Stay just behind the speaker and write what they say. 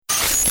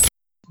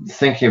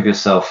thinking of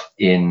yourself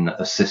in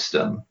a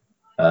system,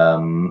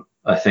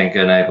 I think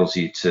enables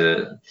you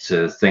to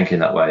think in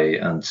that way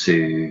and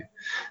to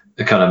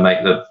kind of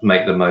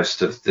make the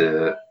most of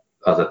the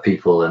other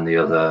people and the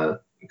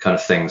other kind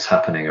of things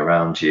happening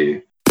around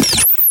you.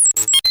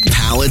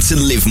 Power to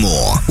Live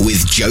More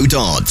with Joe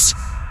Dodds.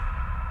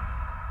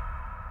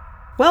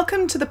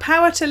 Welcome to the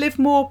Power to Live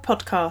More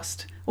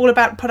podcast, all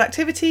about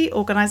productivity,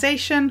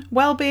 organisation,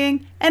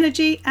 well-being,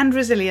 energy and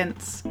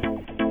resilience.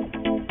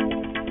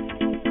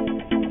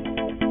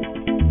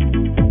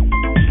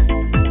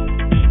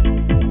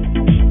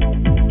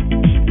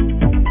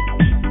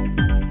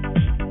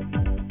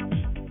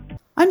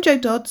 I'm Joe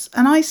Dodds,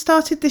 and I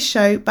started this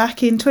show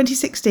back in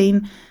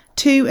 2016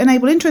 to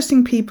enable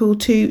interesting people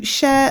to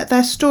share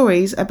their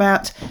stories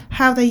about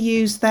how they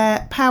use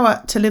their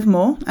power to live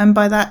more. And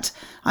by that,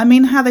 I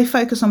mean how they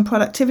focus on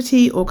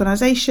productivity,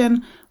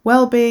 organisation,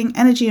 well-being,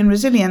 energy and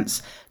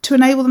resilience to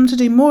enable them to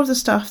do more of the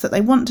stuff that they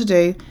want to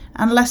do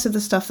and less of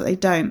the stuff that they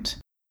don't.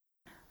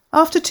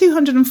 After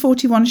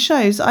 241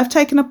 shows, I've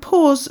taken a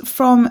pause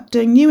from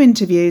doing new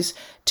interviews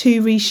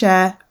to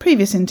reshare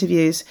previous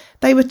interviews.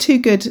 They were too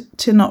good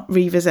to not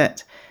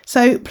revisit.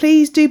 So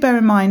please do bear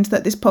in mind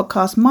that this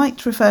podcast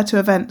might refer to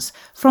events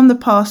from the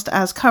past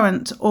as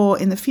current or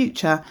in the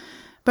future.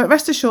 But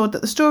rest assured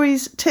that the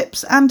stories,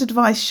 tips and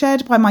advice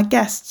shared by my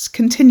guests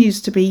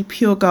continues to be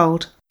pure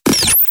gold.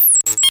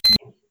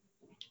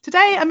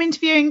 Today I'm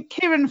interviewing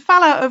Kieran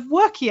Faller of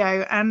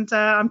Workio, and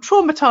I'm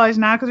traumatised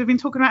now because we've been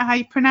talking about how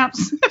you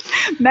pronounce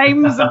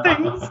names and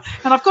things,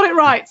 and I've got it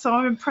right, so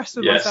I'm impressed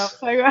with myself.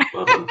 So,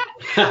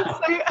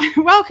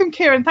 welcome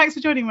Kieran, thanks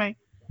for joining me.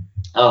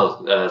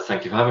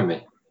 Thank you for having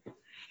me.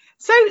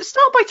 So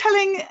start by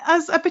telling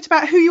us a bit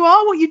about who you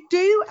are, what you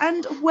do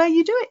and where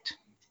you do it.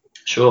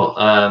 Sure.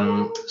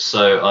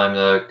 So I'm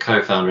the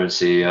co-founder and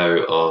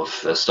CEO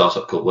of a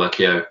startup called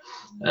Workio,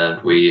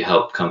 and we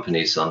help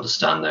companies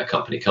understand their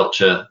company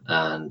culture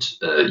and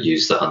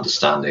use that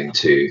understanding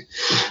to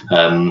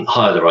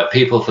hire the right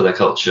people for their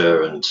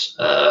culture and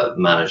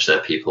manage their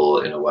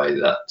people in a way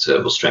that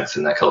will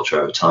strengthen their culture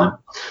over time.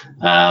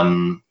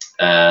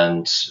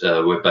 And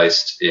we're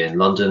based in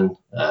London.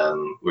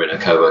 We're in a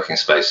co-working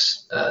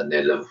space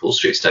near Liverpool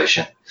Street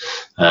Station.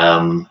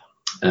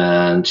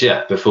 And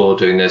yeah, before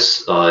doing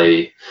this,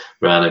 I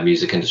ran a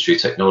music industry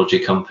technology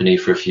company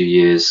for a few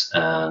years.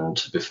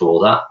 And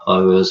before that, I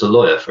was a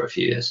lawyer for a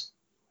few years.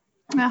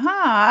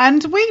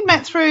 And we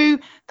met through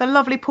the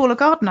lovely Paula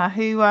Gardner,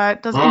 who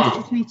does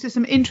introduce me to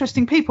some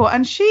interesting people.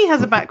 And she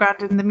has a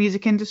background in the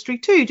music industry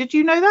too. Did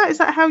you know that? Is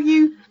that how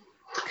you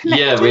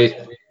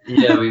connected?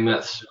 We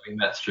met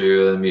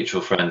through a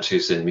mutual friend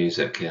who's in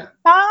music. Yeah.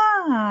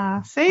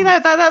 See,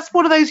 that's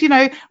one of those,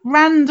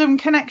 random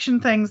connection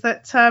things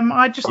that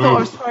I just thought I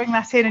was throwing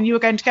that in, and you were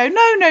going to go,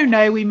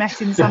 no, we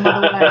met in some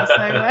other way.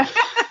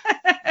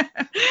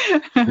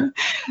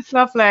 So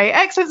lovely,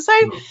 excellent. So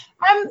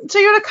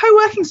you're in a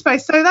co-working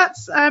space. So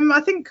that's I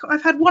think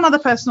I've had one other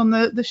person on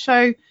the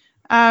show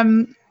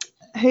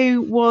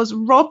who was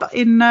Rob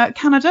in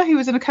Canada, who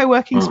was in a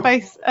co-working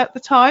space at the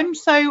time.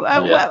 So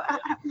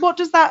what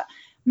does that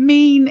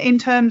mean in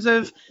terms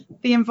of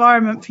the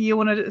environment for you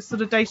on a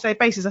sort of day-to-day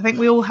basis? I think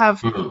we all have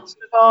sort of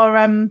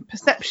our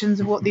perceptions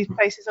of what these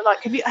places are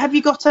like. Have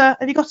you got a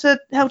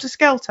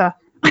helter-skelter?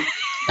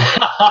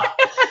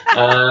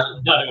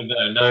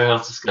 No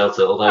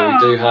helter-skelter. Although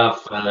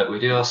we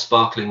do have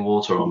sparkling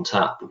water on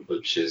tap,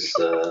 which is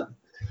so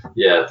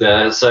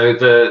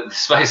the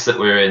space that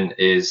we're in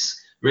is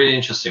a really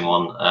interesting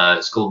one.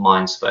 It's called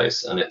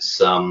Mindspace, and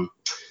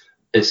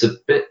it's a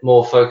bit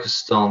more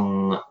focused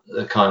on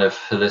a kind of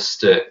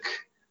holistic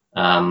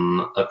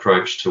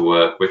approach to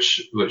work,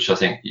 which I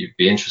think you'd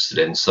be interested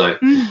in. So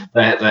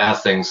they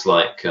have things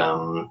like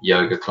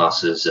yoga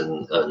classes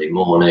in early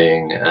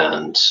morning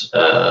and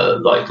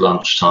like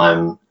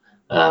lunchtime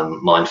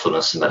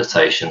mindfulness and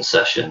meditation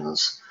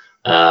sessions.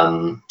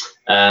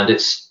 And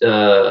it's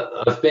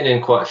I've been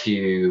in quite a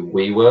few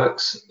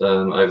WeWorks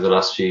over the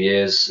last few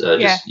years,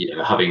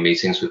 having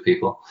meetings with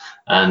people,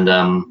 and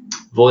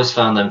I've always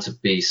found them to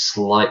be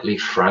slightly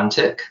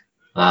frantic.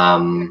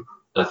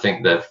 I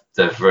think they're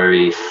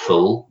very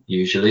full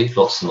usually,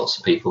 lots and lots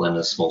of people in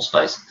a small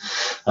space,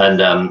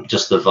 and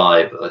just the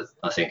vibe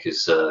I think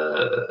is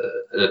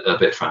a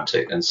bit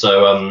frantic. And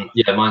so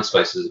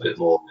Mindspace is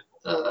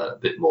a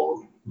bit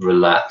more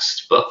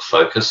relaxed but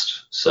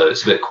focused, so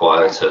it's a bit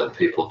quieter.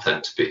 People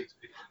tend to be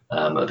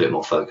a bit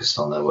more focused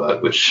on their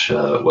work, which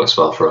works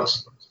well for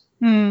us.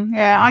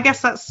 I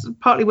guess that's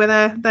partly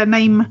where their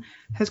name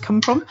has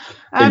come from.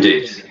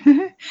 Indeed.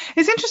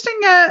 It's interesting.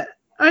 I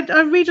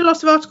read a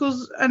lot of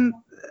articles, and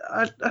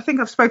I think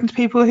I've spoken to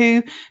people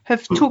who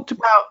have talked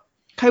about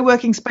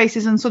co-working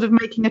spaces and sort of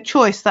making a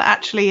choice that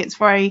actually it's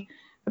a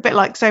bit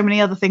like so many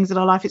other things in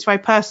our life. It's very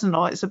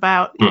personal. It's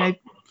about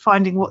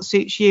finding what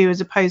suits you as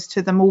opposed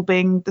to them all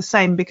being the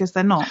same, because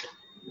they're not.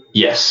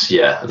 Yes,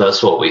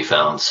 that's what we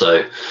found.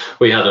 So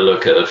we had a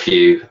look at a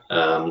few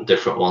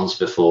different ones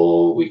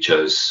before we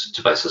chose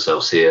to base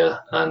ourselves here,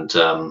 and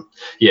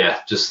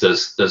just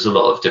there's a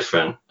lot of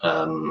different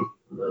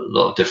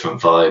lot of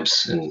different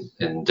vibes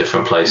in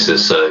different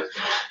places. So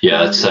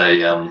yeah, I'd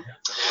say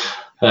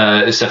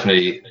it's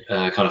definitely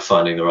kind of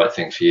finding the right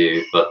thing for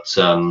you. But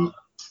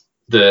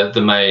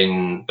the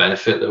main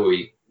benefit that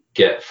we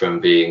get from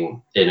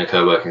being in a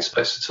co-working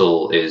space at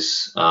all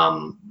is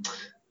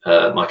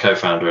my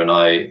co-founder and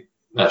I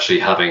actually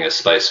having a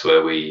space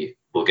where we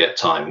will get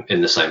time in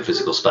the same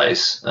physical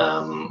space,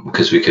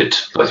 because we could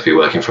both be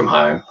working from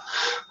home,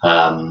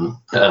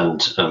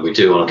 and we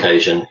do on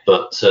occasion,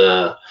 but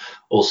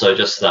also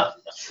just that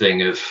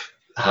thing of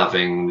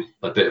having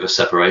a bit of a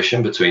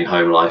separation between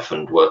home life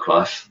and work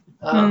life.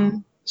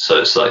 So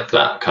it's like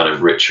that kind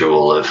of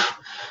ritual of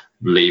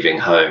leaving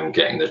home,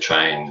 getting the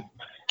train,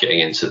 getting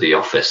into the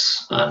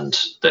office, and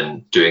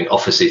then doing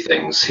officey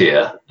things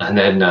here, and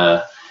then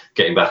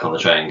getting back on the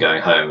train,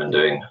 going home and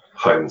doing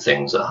home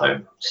things at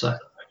home. So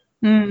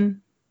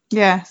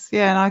yes,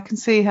 yeah, and I can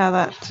see how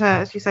that,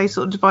 as you say,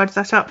 sort of divides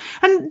that up.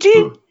 And do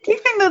you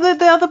think that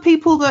the other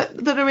people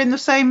that are in the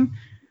same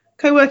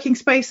co-working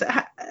space,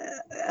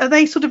 are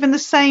they sort of in the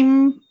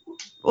same,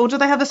 or do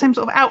they have the same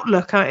sort of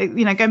outlook?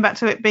 Going back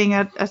to it being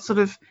a sort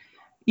of,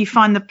 you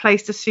find the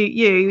place to suit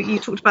you. You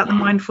talked about the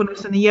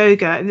mindfulness and the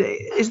yoga.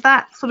 Is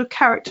that sort of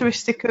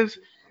characteristic of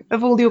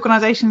all the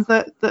organisations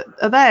that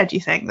are there? Do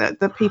you think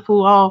that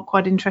people are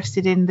quite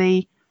interested in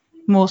the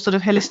more sort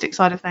of holistic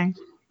side of things?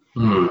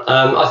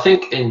 I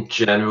think in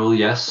general,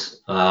 yes.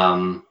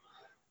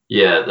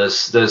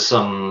 There's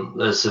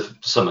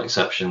some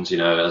exceptions,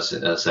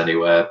 as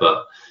anywhere,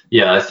 but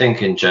yeah, I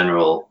think in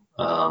general,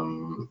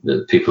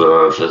 that people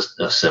are of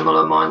a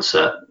similar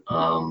mindset,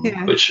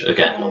 which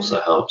again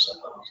also helps.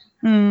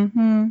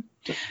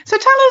 So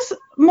tell us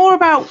more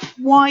about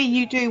why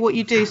you do what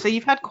you do. So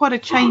you've had quite a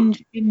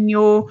change in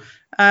your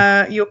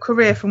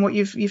career from what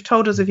you've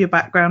told us of your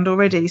background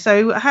already.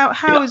 So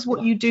how is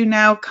what you do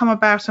now come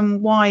about,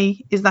 and why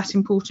is that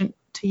important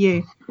to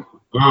you?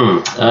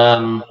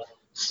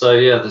 So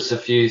yeah, there's a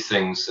few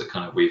things that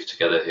kind of weave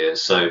together here.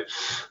 So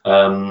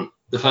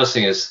the first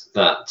thing is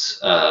that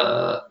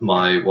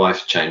my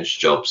wife changed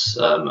jobs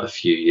a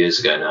few years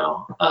ago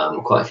now,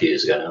 quite a few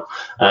years ago now,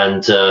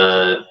 and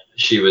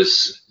she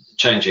was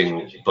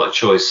changing by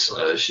choice.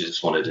 She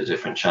just wanted a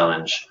different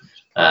challenge,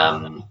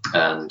 and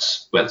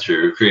went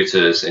through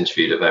recruiters,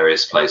 interviewed at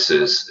various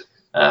places,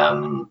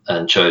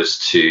 and chose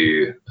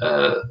to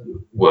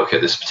work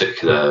at this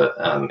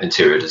particular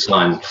interior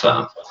design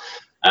firm.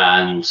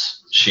 And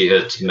she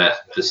had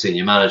met the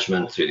senior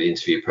management through the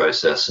interview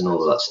process and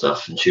all of that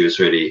stuff, and she was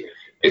really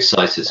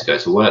excited to go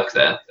to work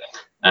there.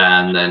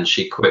 And then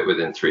she quit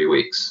within 3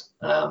 weeks,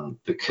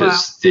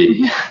 because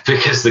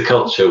the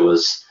culture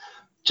was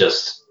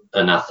just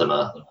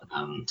anathema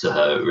to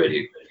her.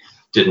 Really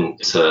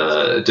didn't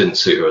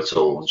suit her at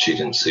all, and she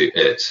didn't suit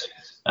it.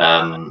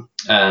 And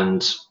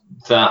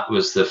that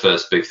was the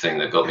first big thing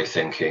that got me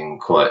thinking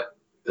quite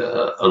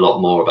a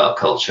lot more about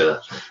culture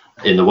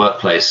in the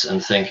workplace,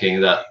 and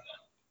thinking that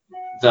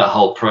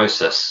whole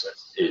process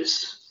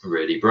is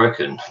really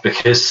broken,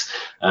 because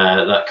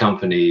that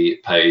company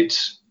paid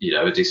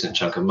a decent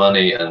chunk of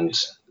money, and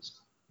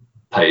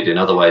paid in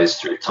other ways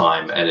through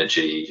time,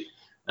 energy,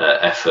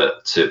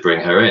 effort to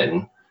bring her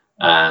in,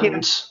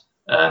 and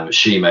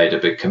she made a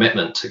big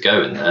commitment to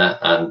go in there,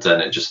 and then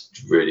it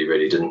just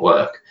really didn't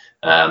work.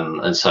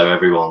 And so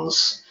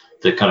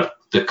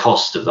the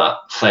cost of that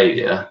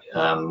failure,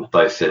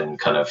 both in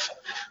kind of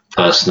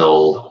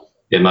personal,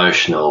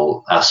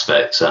 emotional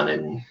aspects, and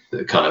in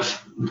the kind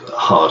of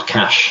hard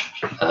cash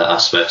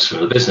aspects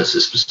from the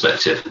business's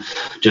perspective,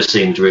 just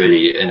seemed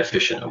really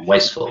inefficient and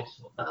wasteful.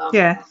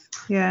 Yeah.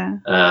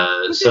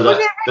 So was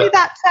it really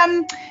that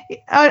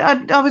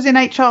I was in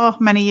HR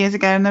many years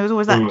ago, and there was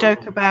always that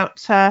joke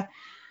about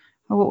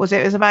what was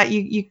it? It was about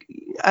you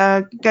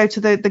go to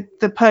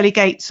the pearly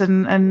gates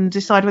and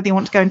decide whether you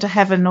want to go into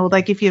heaven, or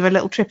they give you a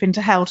little trip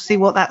into hell to see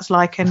what that's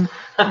like. And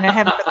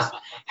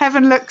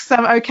heaven looks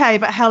okay,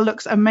 but hell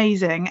looks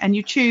amazing, and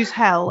you choose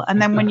hell, and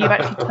then when you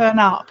actually turn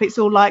up, it's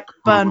all like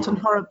burnt and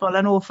horrible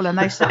and awful. And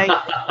they say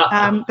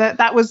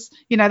that was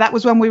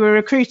when we were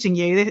recruiting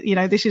you.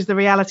 This is the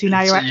reality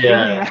now. You're actually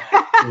here.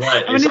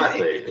 Right.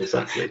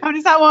 Exactly. I mean,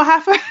 is that what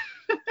happened?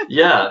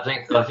 Yeah,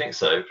 I think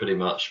so, pretty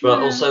much. But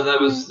also there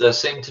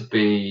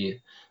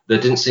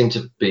didn't seem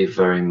to be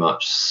very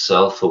much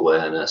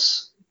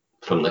self-awareness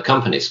from the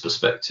company's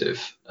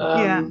perspective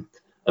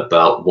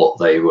about what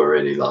they were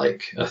really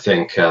like. I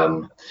think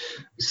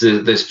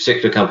this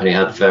particular company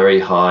had very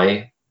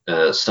high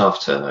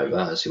staff turnover,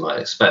 as you might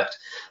expect,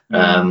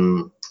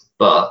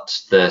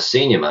 but their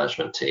senior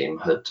management team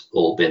had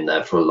all been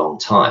there for a long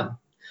time,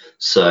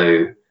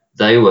 so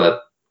they were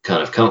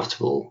kind of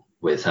comfortable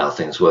with how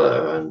things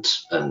were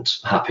and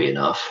happy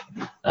enough,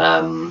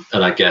 and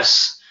I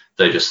guess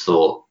they just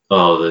thought,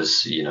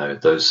 there's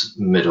those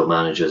middle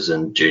managers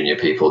and junior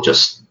people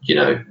just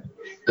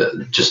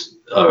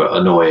are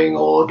annoying,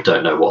 or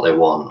don't know what they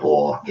want,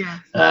 or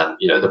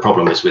the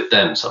problem is with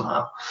them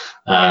somehow.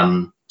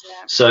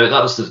 So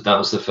that was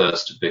the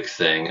first big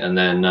thing. And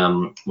then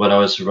when I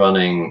was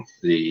running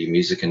the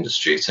music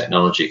industry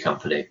technology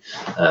company,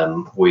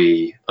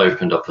 we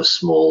opened up a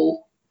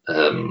small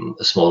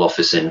a small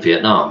office in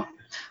Vietnam,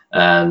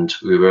 and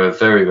we were a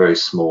very, very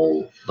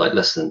small, like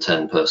less than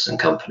 10-person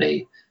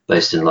company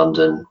based in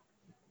London,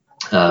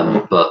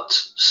 but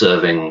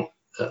serving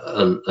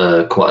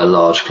quite a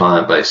large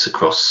client base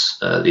across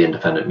the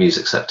independent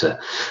music sector.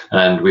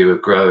 And we were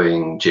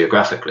growing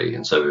geographically,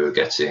 and so we were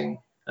getting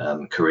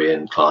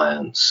Korean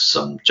clients,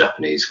 some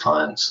Japanese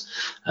clients,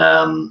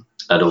 and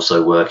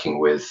also working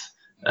with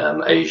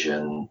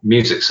Asian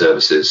music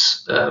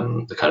services,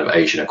 the kind of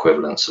Asian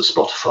equivalents of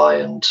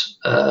Spotify and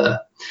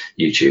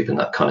YouTube and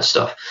that kind of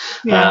stuff.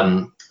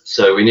 Yeah.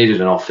 So we needed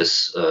an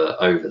office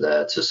over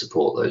there to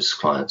support those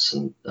clients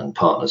and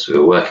partners we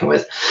were working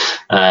with.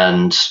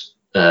 And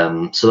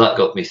so that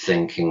got me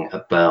thinking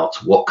about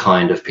what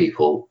kind of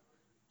people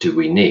do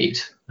we need?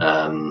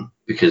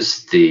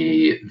 Because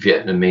the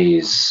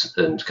Vietnamese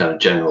and kind of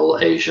general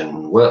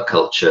Asian work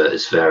culture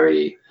is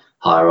very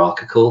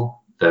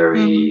hierarchical,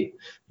 very,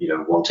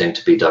 wanting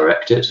to be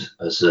directed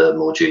as a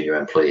more junior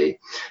employee.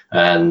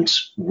 And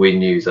we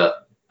knew that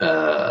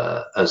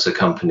as a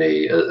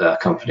company, our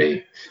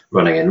company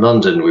running in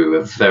London, we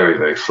were very,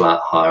 very flat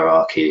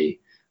hierarchy,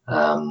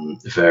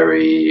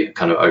 very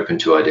kind of open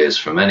to ideas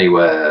from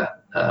anywhere.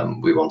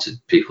 We wanted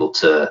people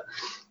to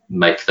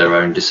make their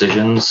own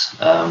decisions,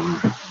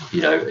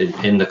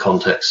 in the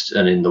context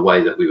and in the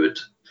way that we would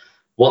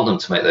want them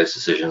to make those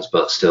decisions,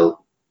 but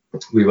still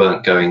we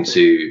weren't going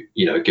to,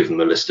 give them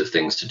a list of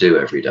things to do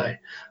every day.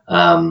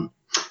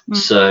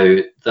 So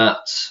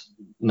that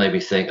made me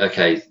think,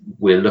 okay,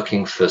 we're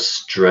looking for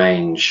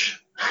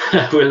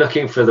we're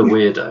looking for the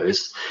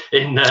weirdos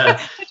in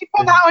Did you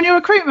put that on your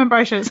recruitment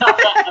brochures?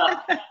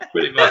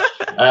 Pretty much.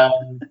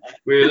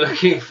 We're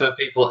looking for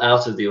people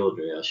out of the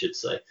ordinary, I should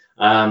say,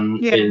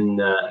 in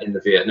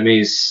the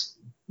Vietnamese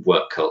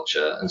work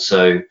culture. And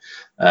so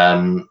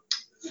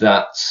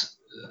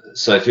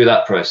through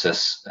that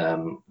process,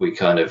 we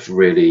kind of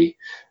really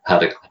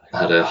had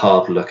a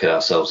hard look at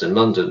ourselves in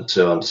London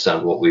to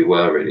understand what we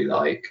were really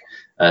like.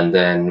 And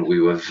then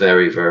we were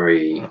very,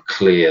 very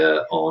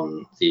clear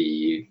on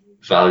the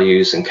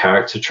values and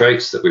character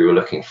traits that we were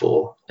looking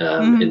for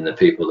in the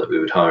people that we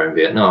would hire in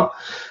Vietnam.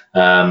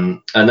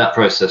 And that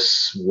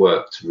process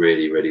worked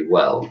really, really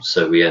well.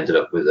 So we ended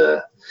up with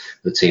a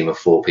team of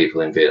 4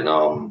 people in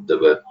Vietnam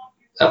that were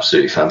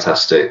absolutely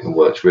fantastic and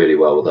worked really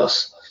well with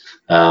us.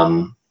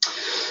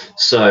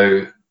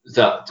 So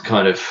that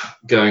kind of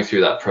going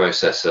through that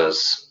process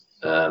as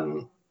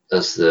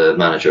the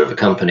manager of a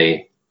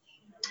company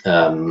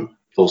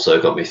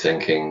also got me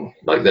thinking,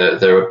 like,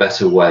 there are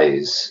better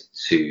ways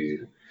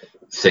to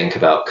think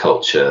about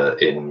culture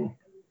in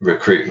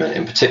recruitment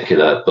in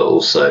particular, but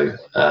also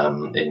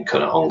in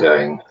kind of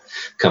ongoing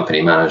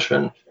company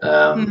management.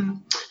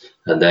 And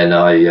then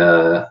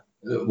I,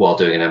 while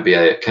doing an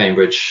MBA at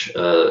Cambridge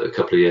a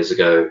couple of years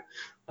ago,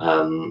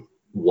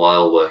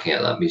 while working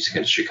at that music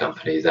industry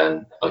company,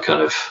 then I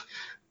kind of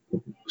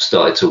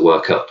started to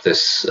work up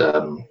this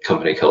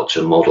company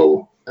culture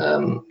model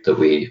that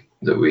we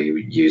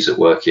use at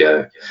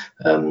Workio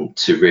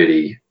to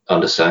really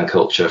understand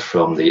culture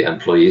from the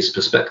employee's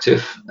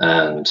perspective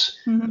and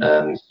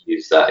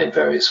use that in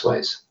various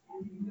ways.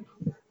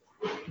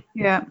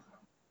 Yeah.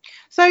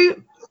 So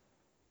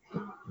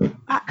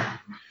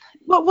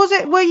what was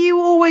it? Were you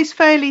always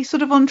fairly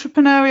sort of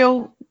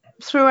entrepreneurial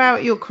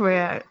throughout your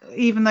career,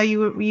 even though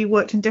you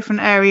worked in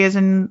different areas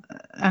and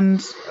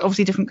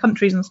obviously different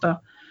countries and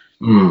stuff?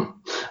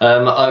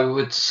 I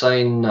would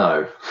say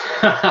no.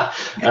 I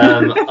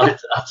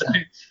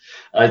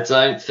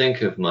don't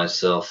think of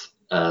myself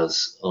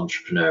as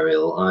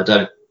entrepreneurial. I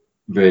don't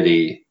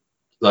really,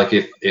 like,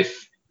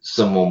 if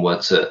someone were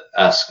to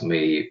ask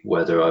me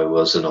whether I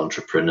was an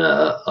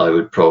entrepreneur, I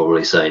would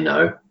probably say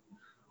no.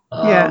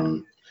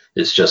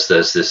 It's just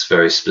there's this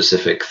very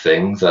specific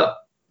thing that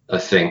I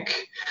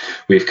think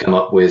we've come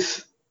up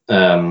with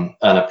an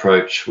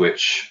approach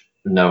which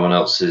no one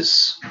else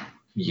is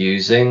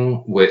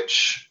using,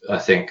 which I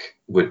think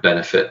would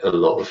benefit a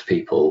lot of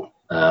people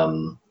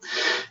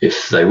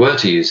if they were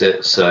to use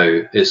it.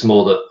 So it's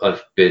more that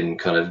I've been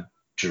kind of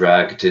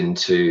dragged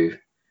into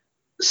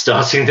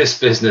starting this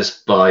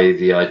business by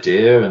the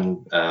idea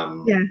and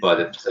by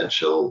the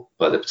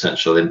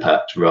potential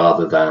impact,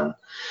 rather than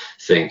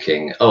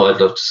thinking, oh, I'd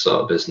love to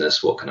start a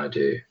business, what can I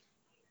do?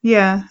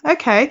 Yeah.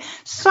 Okay.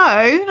 So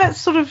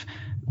let's sort of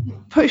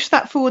push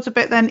that forwards a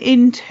bit then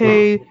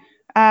into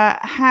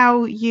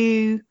how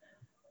you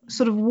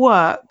sort of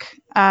work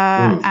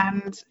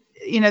and,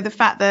 the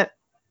fact that,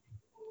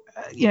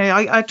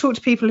 I talk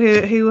to people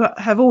who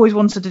have always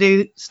wanted to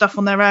do stuff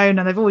on their own,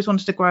 and they've always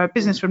wanted to grow a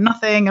business from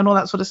nothing and all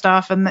that sort of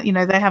stuff. And that,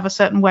 they have a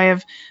certain way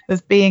of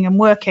being and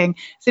working.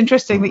 It's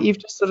interesting that you've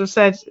just sort of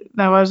said,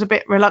 no, I was a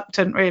bit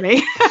reluctant, really.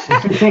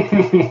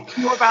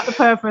 More about the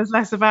purpose,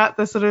 less about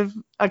the sort of,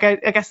 I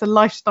guess, the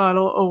lifestyle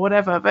or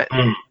whatever. But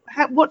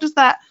what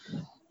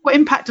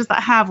impact does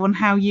that have on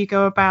how you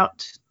go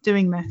about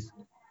doing this?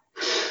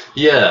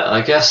 Yeah,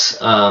 I guess,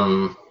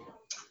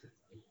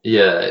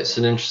 it's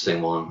an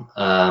interesting one.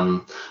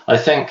 I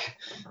think,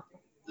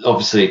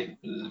 obviously,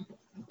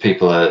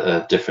 people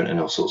are different in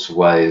all sorts of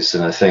ways.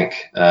 And I think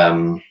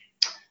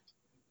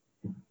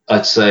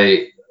I'd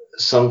say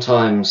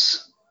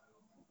sometimes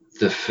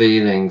the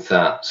feeling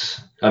that,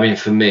 I mean,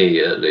 for me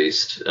at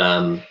least,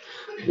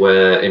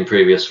 where in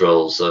previous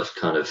roles I've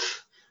kind of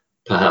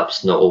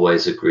perhaps not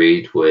always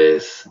agreed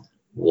with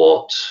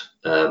what,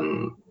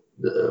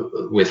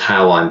 with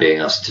how I'm being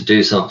asked to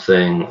do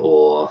something,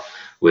 or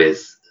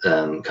with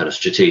kind of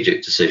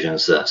strategic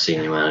decisions that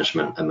senior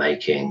management are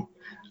making.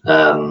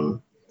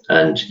 And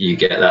you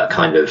get that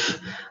kind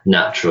of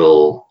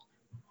natural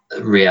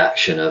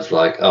reaction of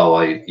like, oh,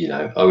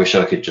 I wish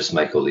I could just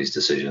make all these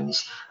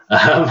decisions.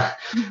 I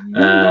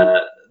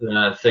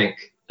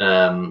think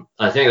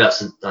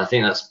that's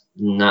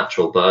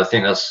natural, but I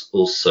think that's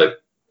also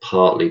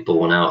partly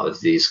born out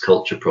of these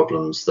culture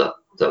problems that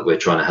we're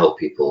trying to help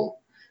people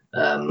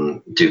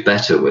do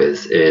better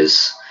with.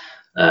 Is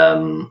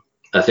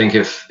I think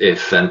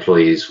if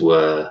employees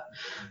were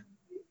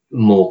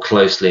more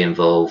closely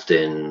involved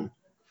in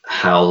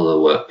how the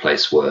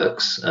workplace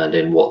works and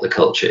in what the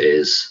culture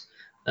is,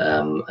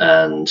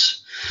 and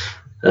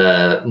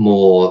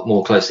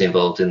more closely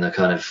involved in the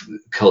kind of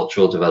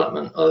cultural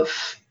development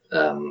of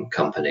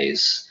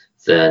companies,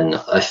 then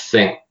I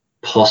think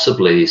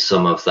possibly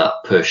some of that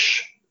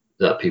push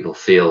that people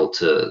feel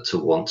to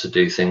want to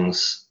do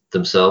things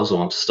themselves or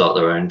want to start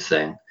their own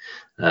thing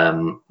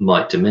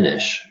might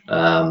diminish.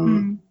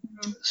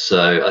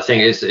 So I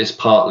think it's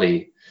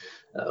partly,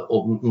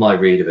 or my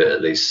read of it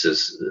at least,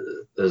 as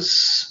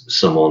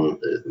someone,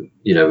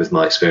 with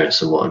my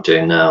experience and what I'm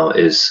doing now,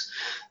 is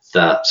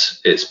that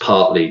it's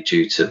partly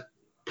due to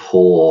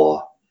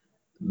poor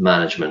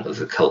management of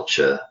the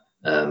culture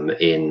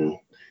in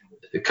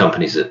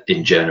companies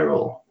in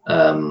general,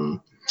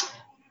 kind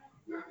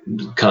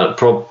of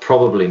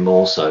probably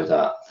more so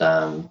that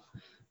than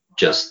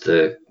just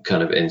the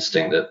kind of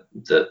instinct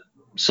that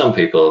some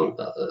people,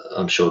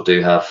 I'm sure,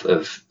 do have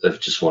of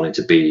just wanting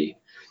to be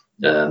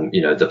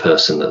the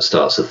person that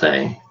starts a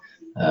thing.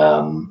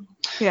 So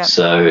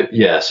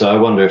I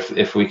wonder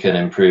if we can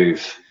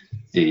improve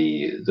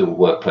the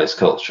workplace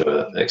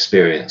culture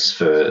experience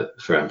for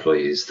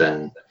employees,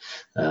 then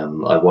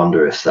I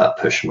wonder if that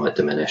push might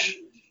diminish.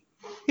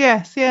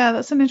 Yes,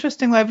 that's an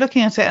interesting way of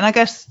looking at it. And I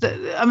guess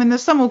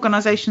there's some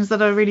organisations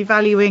that are really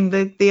valuing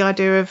the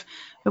idea of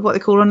what they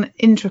call an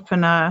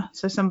intrapreneur,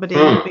 so somebody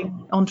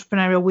being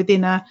entrepreneurial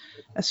within a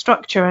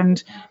structure.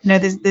 And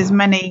there's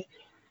many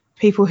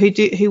people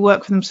who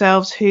work for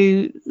themselves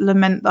who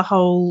lament the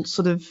whole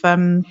sort of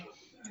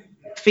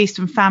feast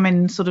and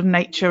famine sort of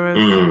nature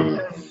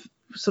of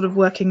sort of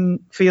working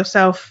for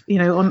yourself,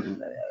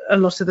 on a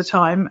lot of the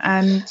time.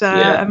 And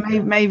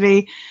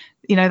maybe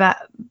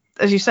that,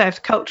 as you say,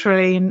 if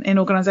culturally in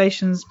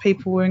organisations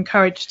people were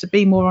encouraged to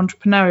be more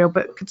entrepreneurial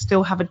but could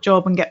still have a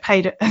job and get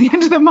paid at the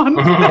end of the month,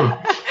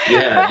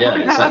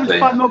 exactly,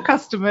 find more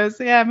customers,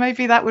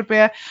 maybe that would be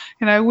a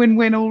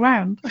win-win all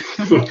round.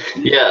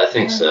 I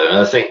think so. And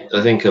I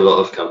think a lot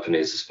of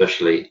companies,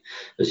 especially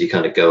as you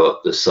kind of go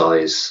up the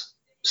size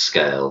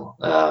scale,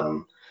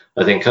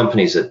 I think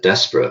companies are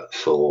desperate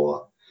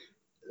for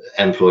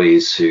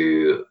employees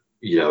who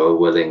are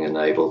willing and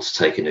able to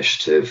take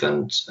initiative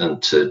and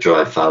to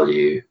drive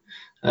value,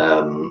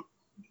 kind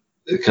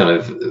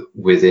of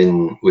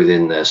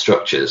within their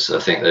structures. I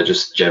think they're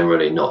just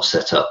generally not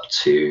set up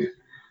to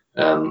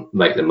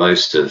make the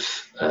most of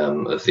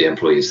the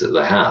employees that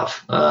they have.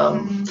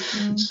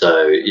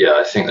 So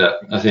I think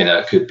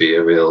that could be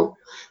a real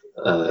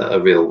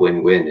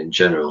win-win in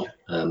general,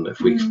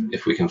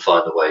 if we can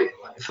find a way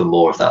for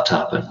more of that to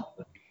happen.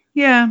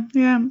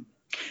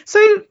 So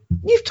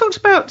you've talked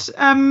about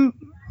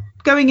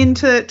going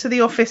into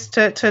the office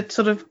to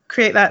sort of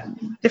create that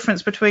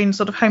difference between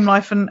sort of home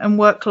life and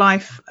work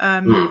life,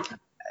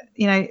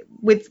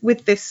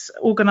 with this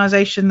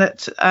organisation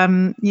that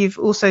you've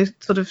also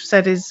sort of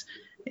said is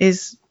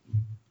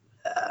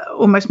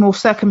almost more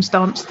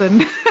circumstance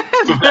than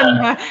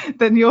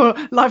your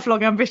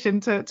lifelong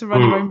ambition to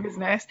run your own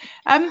business.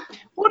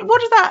 What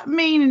does that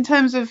mean in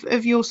terms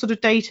of your sort of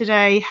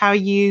day-to-day, how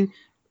you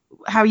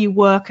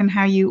work and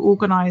how you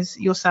organise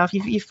yourself?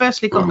 You've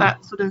firstly got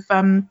that sort of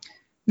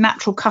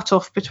natural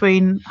cut-off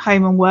between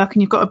home and work,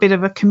 and you've got a bit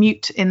of a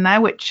commute in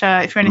there, which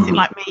if you're anything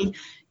like me,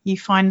 you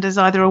find as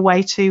either a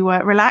way to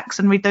relax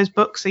and read those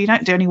books so you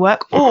don't do any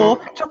work, or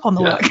jump on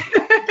the work.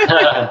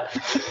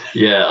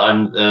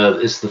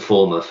 It's the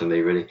former for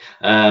me, really.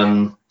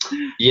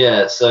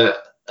 So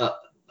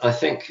I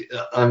think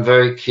I'm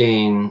very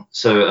keen.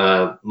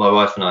 So my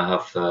wife and I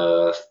have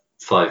a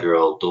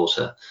 5-year-old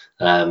daughter,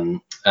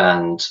 and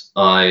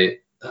I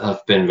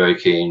have been very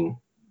keen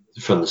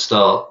from the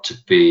start to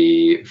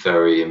be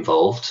very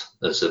involved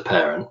as a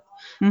parent.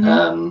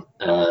 And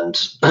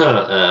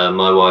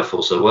my wife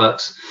also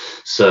works,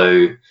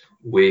 so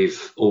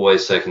we've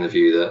always taken the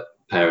view that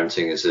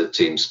parenting is a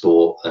team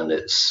sport, and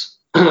it's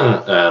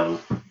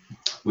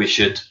we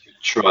should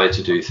try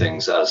to do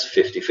things as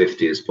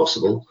 50-50 as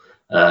possible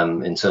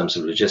in terms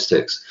of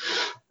logistics.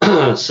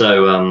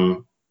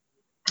 So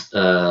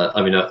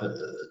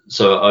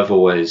I've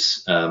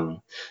always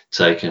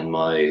taken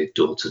my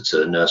daughter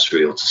to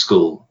nursery or to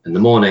school in the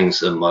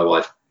mornings, and my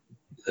wife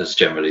has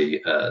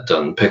generally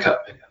done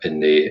pickup in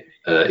the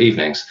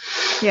evenings.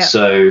 Yeah.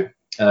 So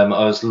I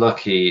was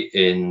lucky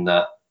in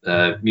that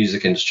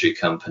music industry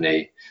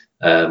company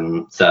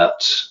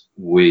that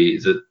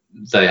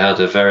they had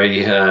a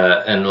very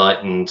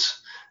enlightened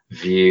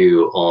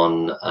view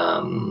on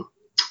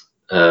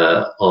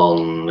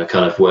the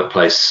kind of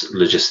workplace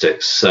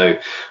logistics. So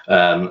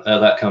at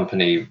that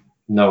company,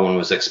 no one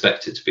was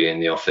expected to be in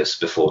the office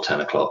before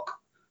 10 o'clock.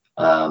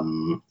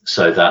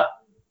 So that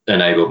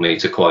enabled me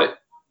to quite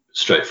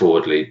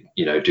straightforwardly,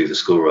 do the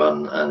school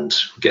run and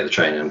get the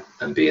train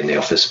and be in the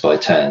office by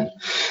 10.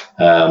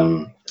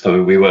 I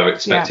mean, we were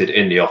expected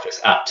in the office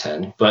at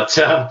 10, but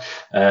that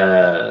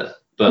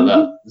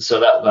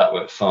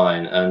worked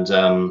fine. And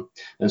so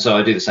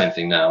I do the same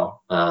thing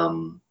now.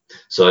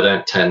 So I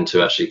don't tend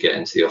to actually get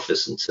into the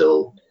office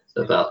until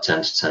about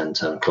 10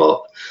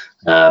 o'clock.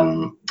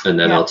 And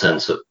then I'll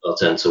tend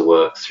to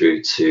work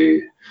through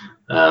to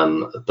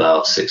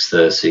about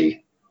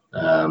 6:30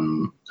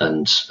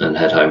 and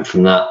head home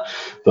from that.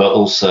 But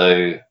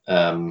also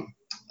I'm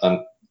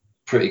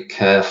pretty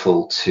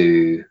careful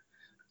to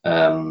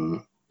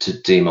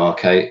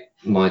demarcate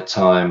my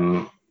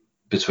time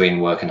between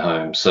work and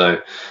home. So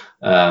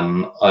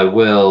I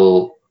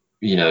will,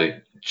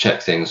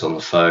 check things on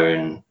the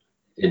phone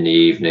in the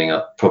evening,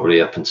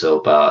 probably up until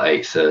about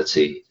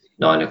 8:30,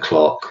 9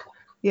 o'clock.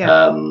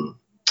 In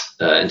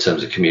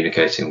terms of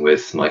communicating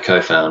with my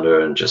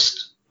co-founder and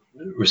just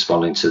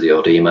responding to the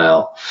odd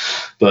email,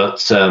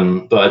 but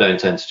I don't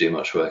tend to do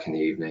much work in the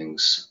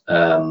evenings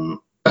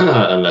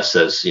unless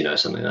there's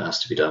something that has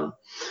to be done,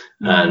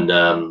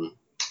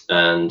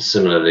 and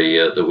similarly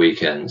at the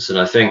weekends. And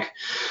I think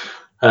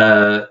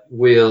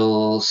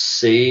we'll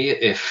see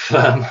if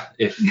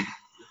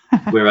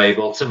we're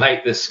able to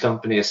make this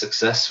company a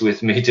success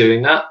with me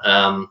doing that.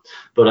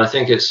 But I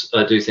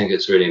do think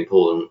it's really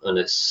important, and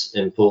it's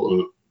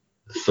important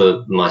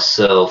for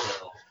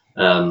myself,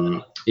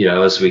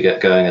 as we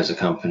get going as a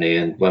company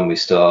and when we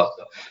start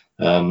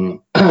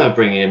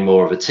bringing in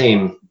more of a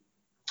team,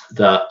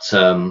 that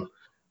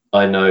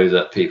I know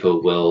that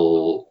people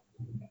will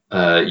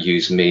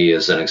use me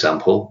as an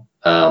example,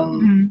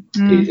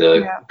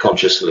 either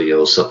consciously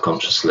or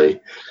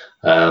subconsciously.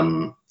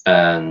 I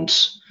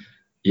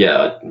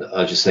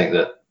just think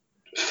that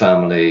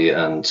family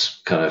and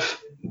kind of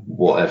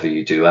whatever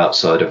you do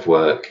outside of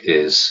work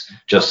is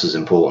just as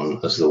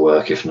important as the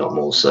work, if not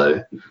more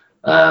so.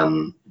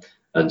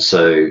 And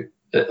so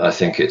I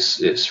think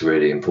it's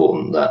really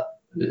important that,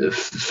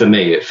 for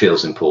me, it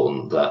feels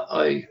important that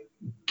I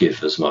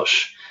give as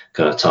much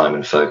kind of time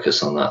and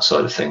focus on that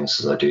side of things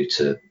as I do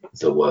to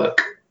the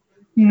work.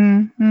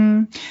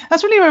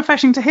 That's really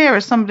refreshing to hear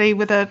as somebody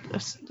with a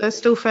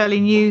still fairly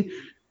new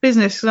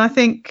business. And I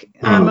think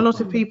a lot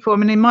of people,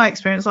 in my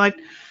experience, I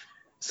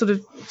sort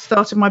of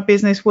started my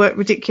business, worked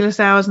ridiculous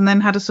hours, and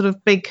then had a sort of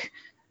a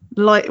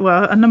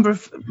number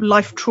of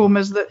life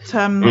traumas that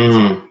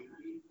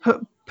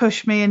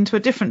pushed me into a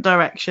different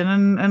direction.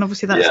 And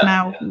obviously that's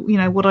now,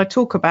 what I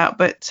talk about.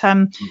 But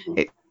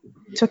it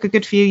took a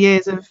good few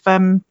years of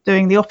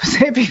doing the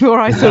opposite before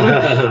I sort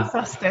of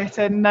sussed it.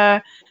 And,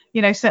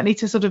 certainly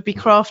to sort of be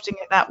crafting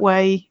it that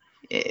way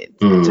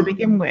to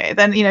begin with,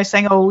 and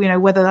saying,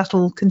 whether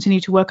that'll continue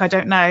to work, I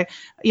don't know.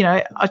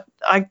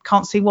 I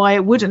can't see why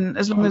it wouldn't,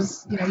 as long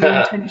as you're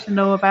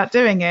intentional about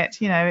doing it.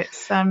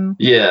 It's I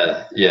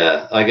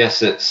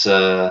guess it's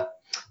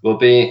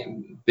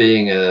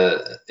being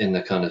in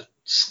the kind of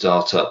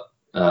startup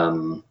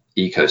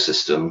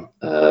ecosystem,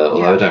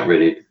 although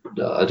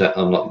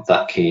I'm not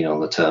that keen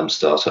on the term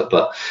startup,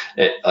 but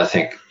I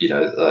think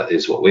that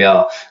is what we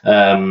are.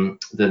 Then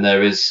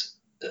there is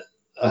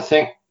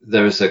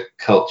a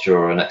culture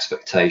or an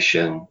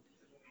expectation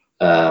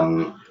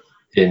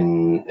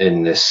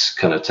in this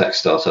kind of tech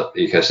startup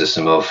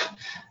ecosystem of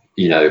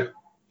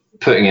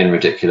putting in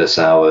ridiculous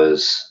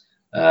hours,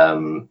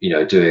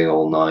 doing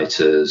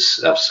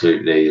all-nighters,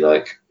 absolutely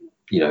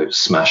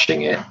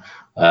smashing it,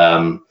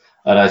 and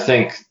I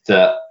think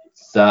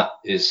that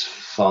is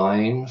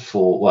fine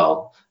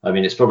for,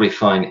 it's probably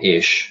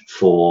fine-ish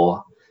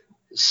for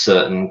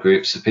certain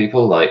groups of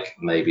people, like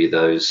maybe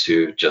those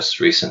who just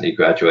recently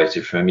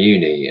graduated from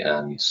uni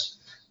and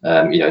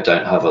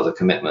don't have other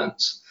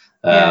commitments,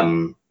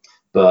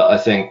 but I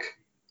think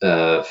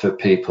for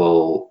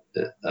people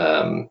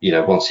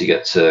once you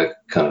get to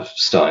kind of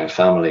starting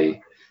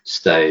family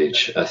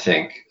stage, I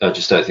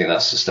just don't think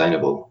that's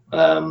sustainable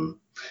from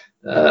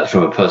a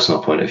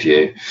personal point of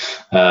view.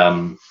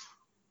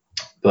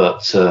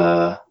 But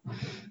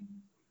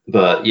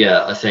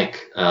I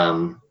think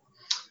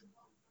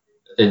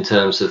in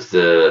terms of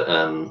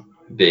the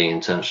being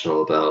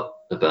intentional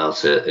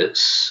about it,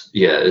 it's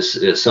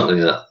something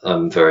that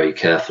I'm very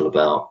careful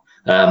about.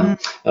 I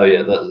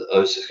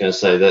was just going to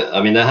say that,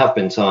 there have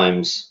been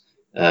times,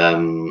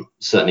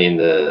 certainly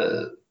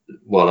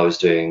while I was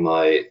doing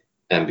my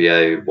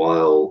MBA,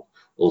 while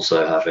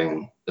also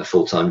having a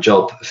full-time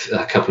job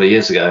a couple of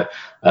years ago,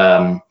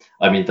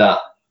 that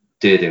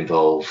did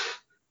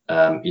involve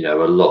a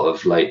lot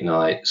of late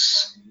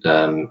nights,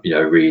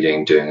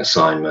 reading, doing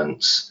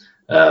assignments,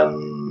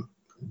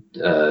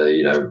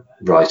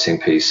 writing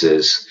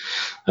pieces,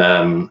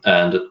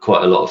 and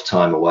quite a lot of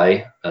time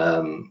away,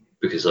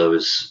 because I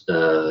was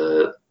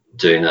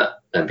doing that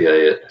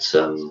MBA at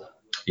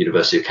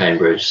University of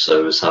Cambridge,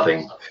 so I was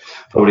having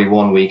probably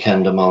one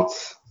weekend a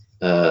month,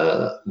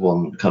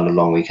 one kind of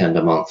long weekend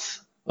a month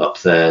up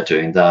there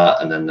doing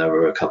that, and then there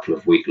were a couple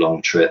of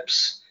week-long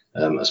trips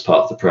as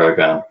part of the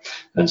program.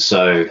 And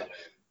so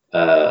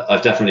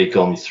I've definitely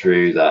gone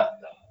through that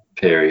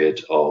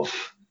period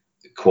of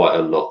quite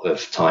a lot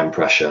of time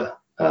pressure,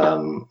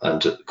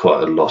 and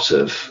quite a lot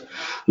of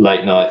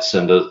late nights,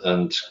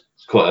 and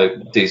quite a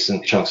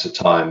decent chunks of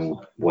time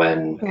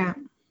when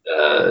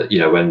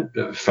when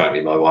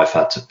frankly my wife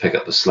had to pick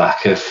up the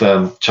slack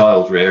of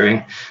child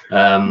rearing.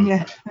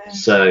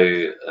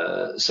 So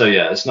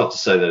it's not to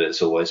say that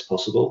it's always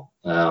possible,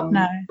 but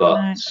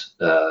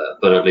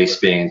at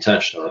least being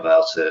intentional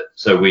about it.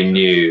 So we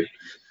knew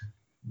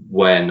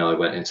when I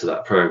went into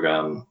that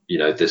program,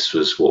 this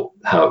was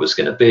how it was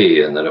going to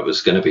be, and that it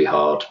was going to be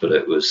hard, but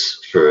it was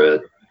for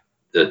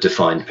a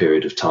defined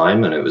period of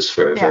time, and it was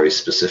for a very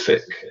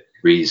specific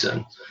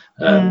reason,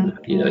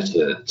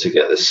 to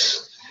get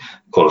this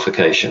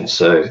qualification.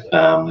 So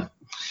I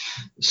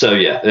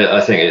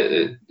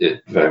think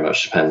it very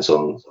much depends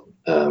on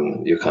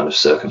your kind of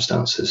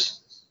circumstances.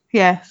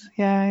 Yes,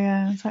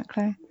 yeah,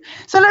 exactly.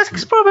 So let's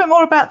explore a bit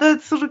more about the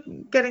sort of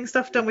getting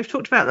stuff done. We've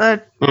talked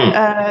about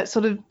the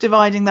sort of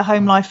dividing the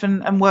home life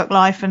and work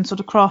life, and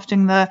sort of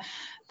crafting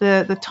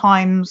the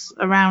times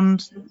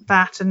around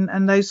that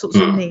and those sorts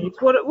of needs.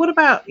 What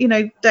about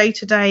day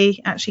to day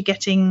actually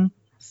getting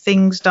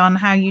things done?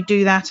 How you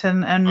do that,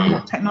 and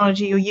what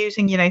technology you're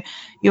using?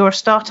 You're a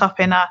startup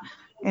in a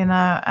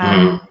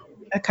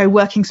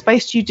co-working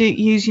space. Do you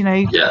use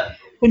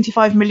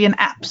 25 million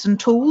apps and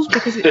tools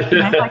because it's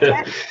high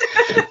tech?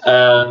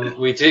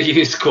 We do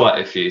use quite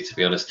a few, to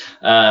be honest.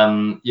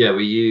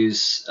 We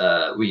use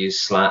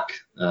Slack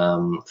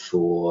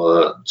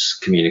for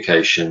just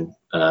communication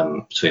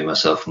between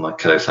myself and my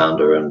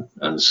co-founder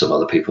and some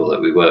other people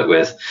that we work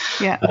with.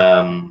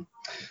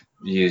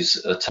 Use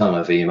a ton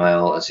of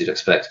email, as you'd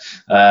expect.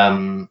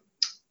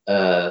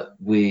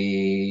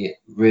 We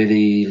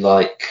really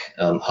like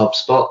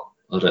HubSpot.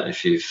 I don't know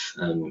if you've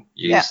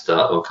used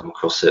that or come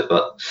across it,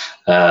 but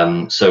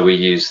so we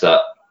use that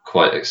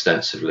quite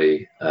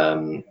extensively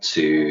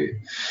to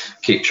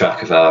keep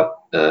track of our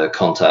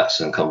contacts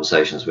and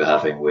conversations we're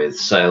having with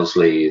sales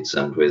leads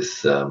and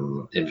with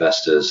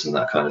investors and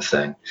that kind of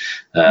thing.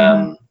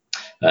 And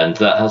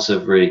that has a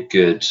really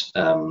good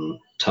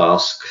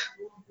task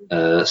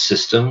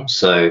system,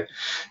 so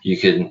you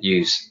can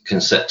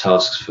set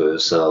tasks for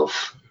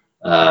yourself,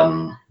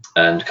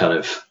 and kind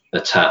of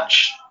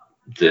attach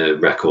the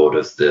record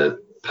of the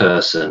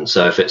person.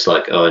 So if it's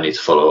like, I need to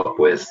follow up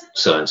with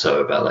so and so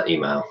about that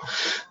email,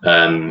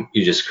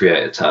 you just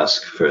create a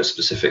task for a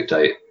specific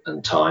date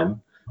and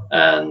time,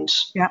 and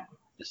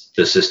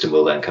the system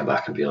will then come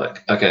back and be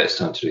like, okay, it's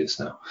time to do this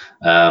now.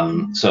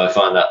 So I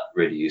find that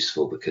really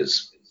useful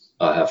because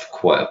I have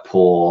quite a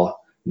poor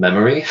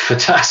memory for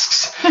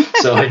tasks,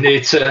 so I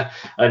need to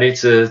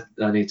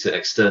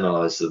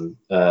externalize them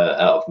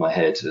out of my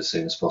head as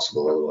soon as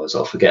possible, otherwise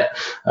I'll forget.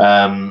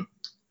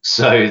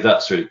 So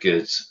that's really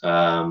good.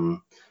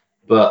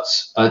 But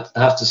I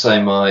have to say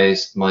my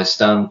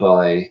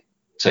standby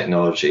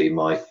technology,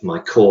 my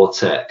core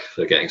tech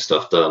for getting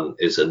stuff done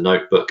is a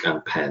notebook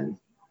and pen.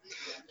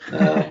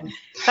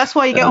 That's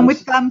why you get on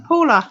with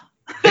Paula.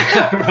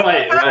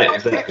 right,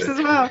 exactly.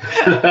 As well.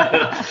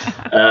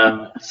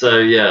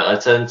 I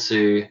tend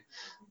to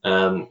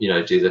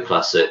do the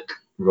classic,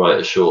 write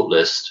a short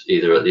list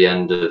either at the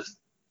end of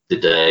the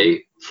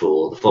day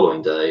for the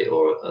following day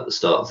or at the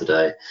start of the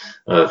day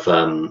of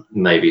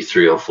maybe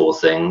 3 or 4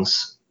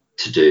 things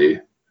to do,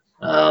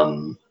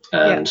 and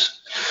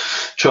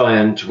try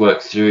and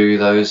work through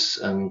those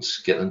and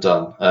get them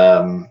done.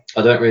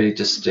 I don't really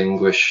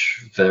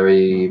distinguish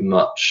very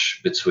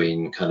much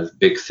between kind of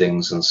big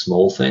things and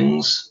small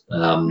things.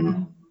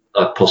 I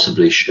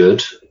possibly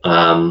should,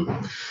 but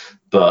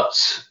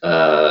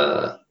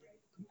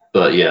yeah,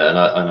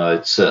 and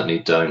I certainly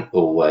don't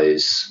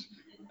always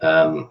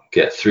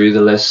get through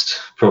the list.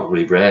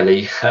 Probably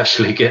rarely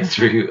actually get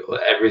through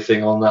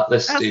everything on that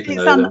list. It's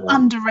an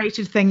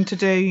underrated thing to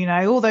do,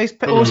 all those,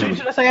 or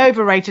should I say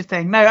overrated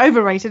thing? No,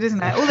 overrated,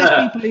 isn't it? All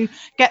those people who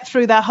get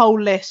through their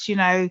whole list,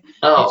 how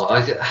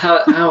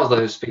are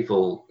those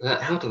people,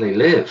 how do they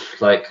live?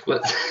 Like,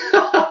 what?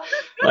 I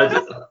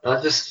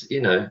just, I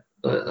don't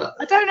know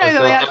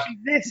that they actually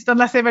exist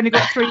unless they've only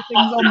got 3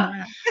 things on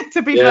there,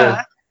 to be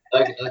fair.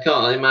 I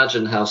can't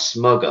imagine how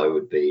smug I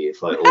would be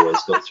if I always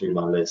got through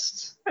my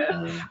list.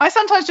 I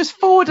sometimes just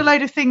forward a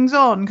load of things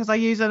on because I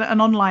use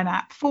an online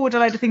app. Forward a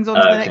load of things on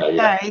to the next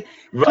day,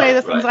 clear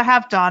the things I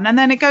have done, and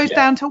then it goes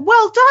down to,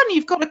 well done,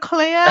 you've got a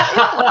clear.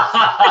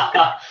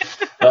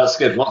 That's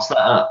good. What's that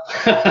app?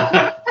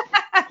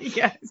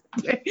 Yes,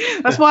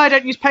 that's why I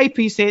don't use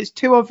paper. You see, it's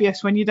too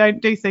obvious when you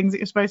don't do things that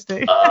you're supposed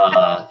to.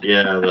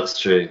 Yeah, that's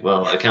true.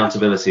 Well,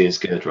 accountability is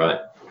good, right?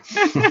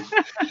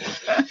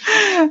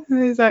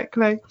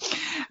 Exactly.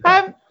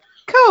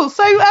 Cool.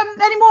 So,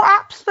 any more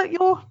apps that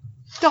you're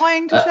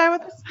dying to share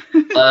with us?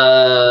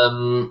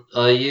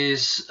 I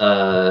use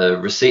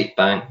Receipt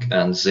Bank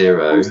and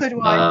Xero. Oh, so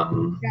do I.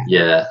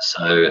 Yeah,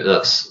 so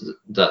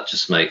that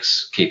just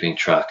makes keeping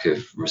track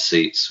of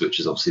receipts, which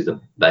is obviously the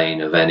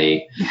bane of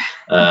any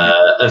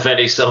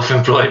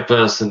self-employed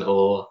person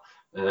or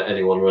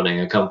anyone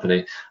running a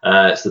company.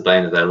 It's the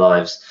bane of their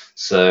lives.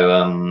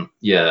 So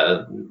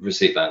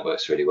Receipt Bank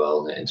works really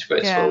well, and it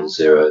integrates well with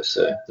Xero,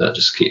 so that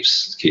just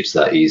keeps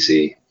that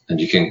easy. And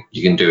you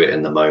can do it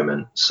in the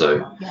moment,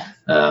 so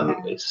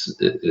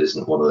it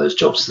isn't one of those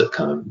jobs that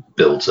kind of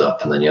builds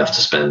up and then you have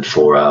to spend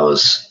 4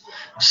 hours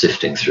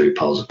sifting through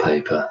piles of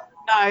paper.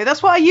 No,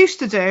 that's what I used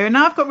to do, and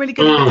now I've got really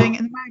good at doing it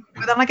in the bank.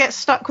 But then I get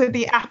stuck with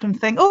the app and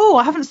think, oh,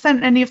 I haven't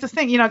sent any of the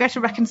thing. I go to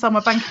reconcile my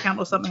bank account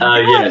or something.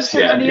 I haven't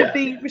sent any of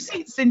the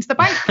receipts into the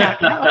bank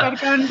account. Now I've got to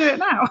go and do it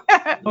now.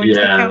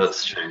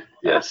 That's true.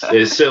 Yes,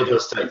 it still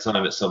does take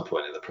time at some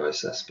point in the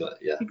process, but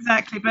yeah.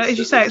 Exactly, but as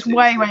you say, it's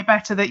way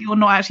better that you're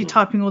not actually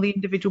typing all the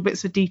individual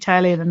bits of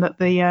detail in, and that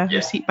the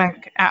Receipt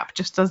Bank app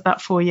just does that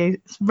for you.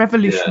 It's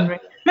revolutionary.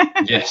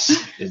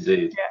 Yes,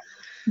 indeed.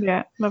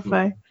 Yeah,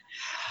 lovely.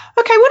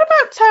 Okay, what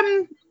about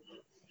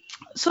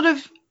sort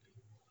of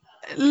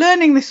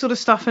learning this sort of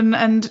stuff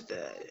and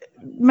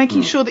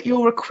making sure that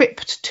you're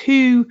equipped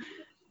to,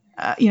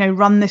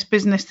 run this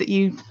business that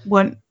you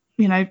weren't,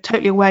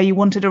 totally aware you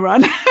wanted to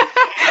run?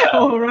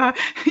 Or, how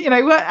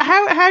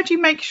do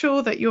you make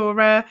sure that you're,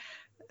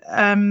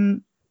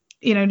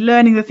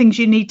 learning the things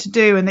you need to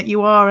do, and that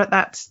you are at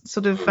that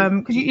sort of,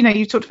 because,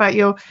 you talked about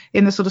you're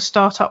in the sort of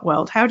startup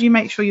world. How do you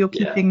make sure you're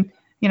keeping,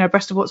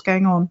 abreast of what's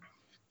going on?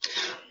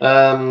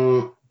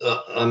 I'm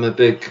a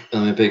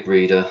big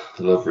reader.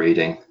 I love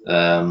reading.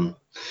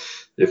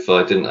 If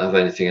I didn't have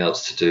anything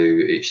else to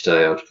do each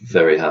day, I'd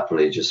very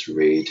happily just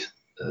read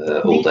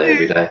all day,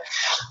 every day.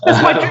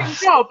 That's my dream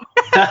job.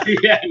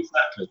 Yeah,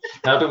 exactly.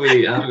 How do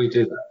we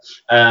do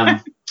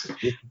that?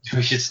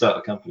 We should start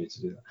a company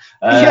to do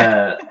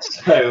that.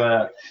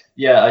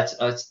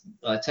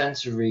 I tend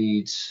to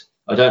read.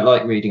 I don't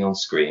like reading on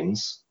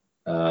screens.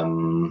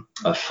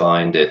 I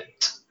find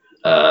it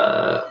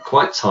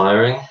quite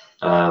tiring.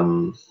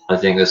 I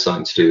think there's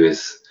something to do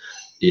with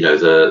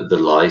the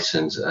light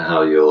and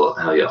how your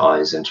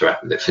eyes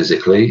interact with it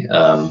physically,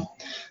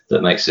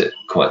 that makes it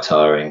quite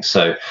tiring.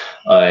 So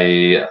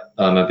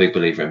I'm a big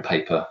believer in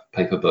paper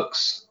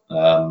books,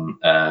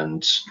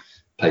 and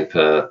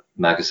paper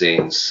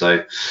magazines.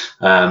 So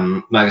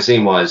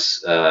magazine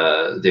wise,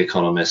 The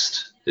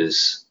Economist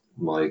is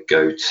my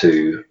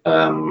go-to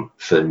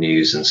for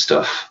news and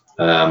stuff.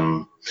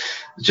 I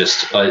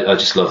just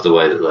love the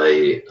way that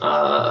they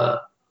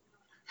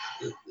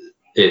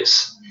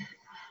it's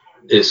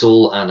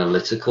all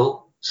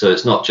analytical. So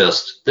it's not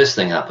just this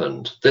thing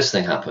happened, this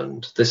thing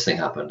happened, this thing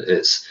happened.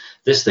 It's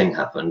this thing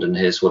happened, and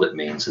here's what it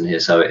means, and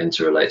here's how it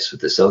interrelates with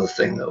this other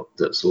thing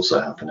that's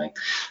also happening.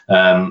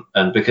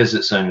 And because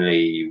it's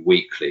only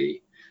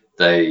weekly,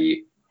 by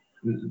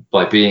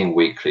being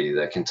weekly,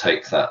 they can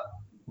take that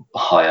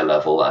higher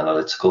level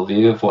analytical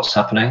view of what's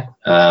happening.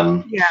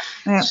 So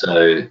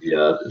I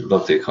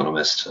love The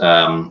Economist.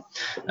 And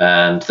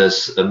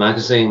there's a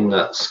magazine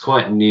that's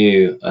quite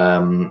new. I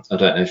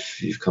don't know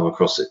if you've come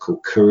across it,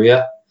 called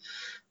Courier.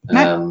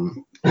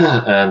 And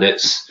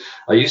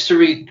I used to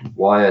read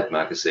Wired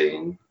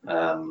magazine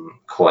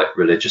quite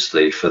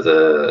religiously for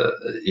for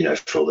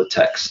all the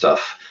tech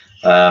stuff,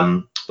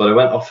 but I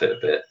went off it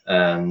a bit,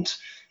 and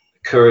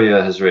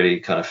Courier has really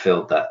kind of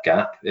filled that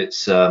gap.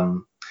 It's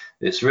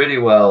really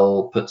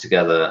well put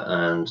together,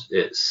 and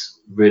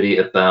it's really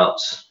about,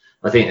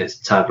 I think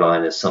its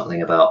tagline is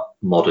something about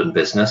modern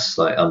business,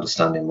 like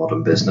understanding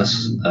modern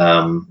business.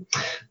 So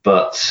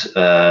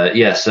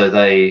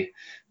they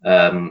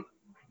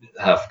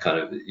have kind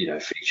of,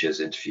 features,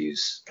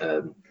 interviews,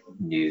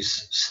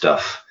 news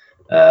stuff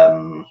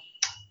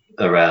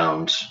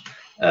around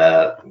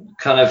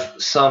kind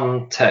of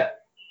some tech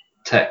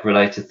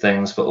related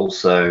things, but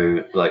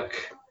also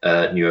like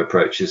new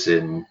approaches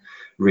in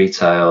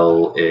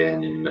retail,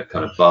 in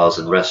kind of bars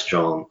and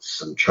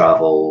restaurants and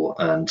travel,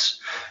 and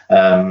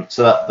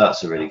so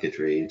that's a really good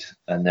read.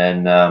 And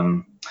then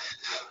on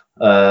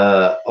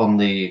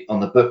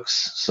the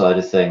books side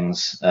of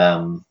things,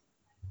 I've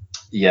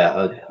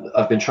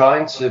been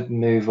trying to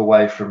move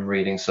away from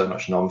reading so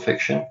much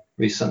non-fiction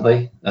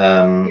recently.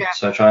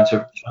 So trying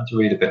to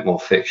read a bit more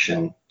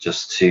fiction,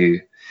 just to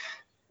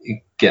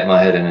get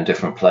my head in a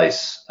different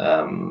place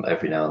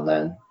every now and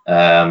then.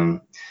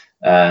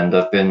 And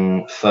I've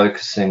been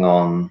focusing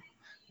on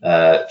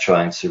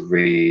trying to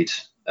read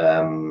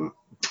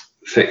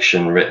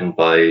fiction written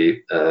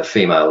by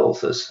female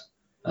authors,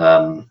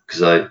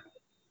 because I,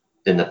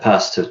 in the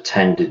past, have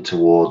tended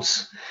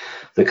towards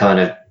the kind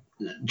of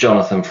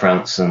Jonathan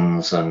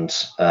Fransons and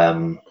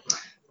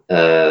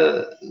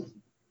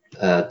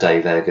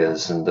Dave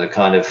Eggers, and the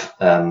kind of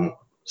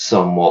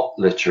somewhat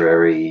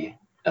literary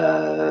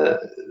kind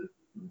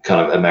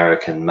of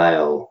American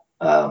male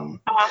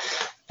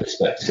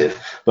perspective.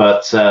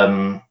 But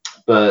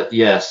But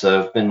yeah, so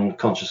I've been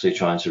consciously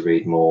trying to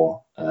read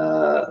more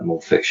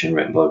fiction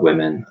written by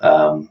women.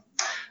 I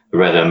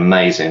read an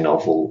amazing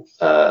novel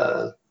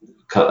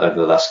over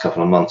the last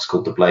couple of months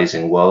called The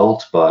Blazing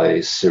World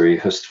by Siri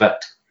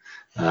Hustvedt,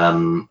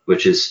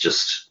 which is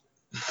just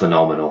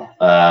phenomenal.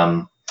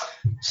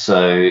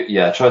 So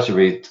yeah, I try to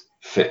read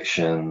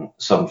fiction,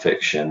 some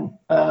fiction,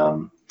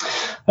 and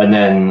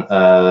then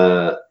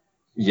also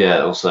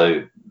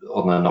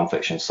on the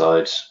non-fiction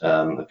side,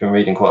 I've been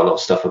reading quite a lot of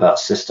stuff about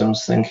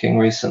systems thinking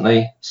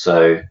recently.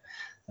 So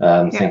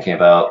thinking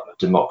about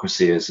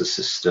democracy as a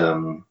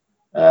system,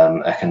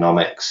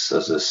 economics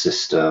as a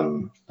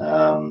system.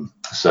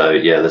 So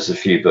yeah, there's a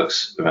few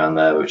books around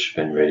there which have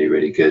been really,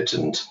 really good,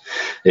 and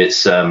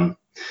it's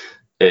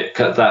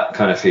that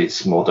kind of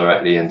feeds more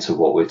directly into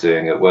what we're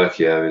doing at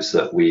Workio, is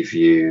that we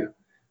view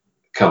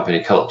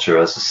company culture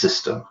as a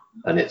system,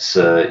 and it's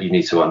you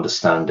need to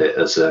understand it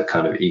as a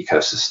kind of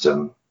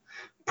ecosystem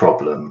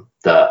problem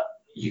that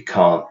you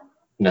can't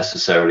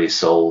necessarily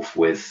solve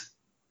with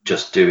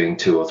just doing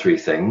 2 or 3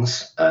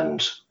 things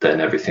and then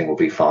everything will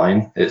be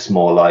fine. It's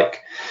more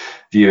like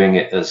viewing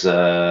it as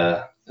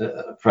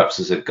perhaps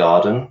as a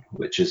garden,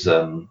 which is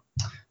a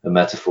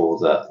metaphor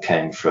that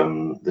came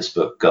from this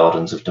book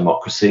Gardens of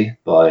Democracy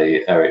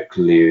by Eric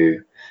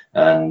Liu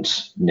and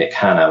Nick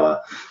Hanauer,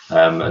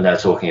 and they're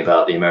talking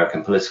about the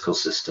American political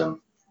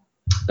system.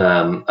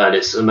 And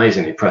it's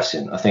amazingly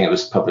prescient. I think it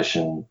was published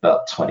in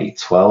about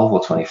 2012 or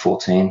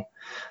 2014,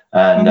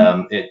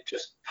 and it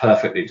just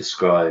perfectly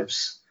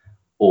describes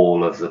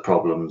all of the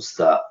problems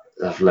that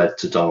have led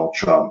to Donald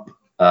Trump.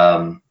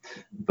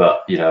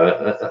 But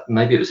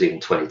maybe it was even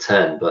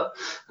 2010, but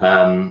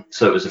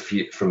so it was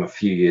from a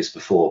few years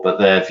before. But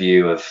their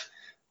view of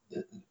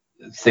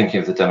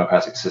thinking of the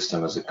democratic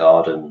system as a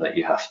garden that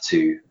you have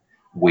to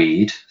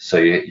weed, so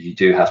you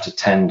do have to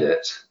tend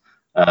it.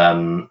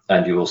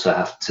 And you also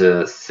have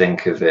to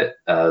think of it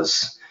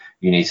as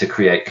you need to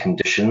create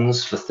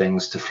conditions for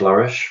things to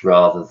flourish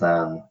rather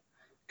than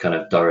kind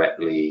of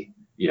directly,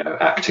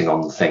 acting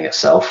on the thing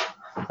itself.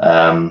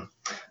 And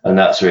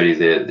that's really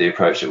the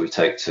approach that we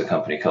take to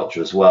company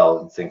culture as well,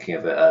 and thinking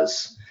of it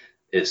as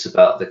it's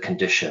about the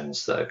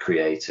conditions that are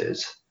created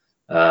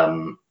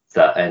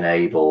that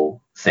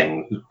enable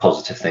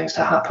positive things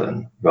to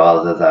happen,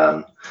 rather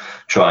than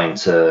trying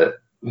to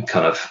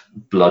kind of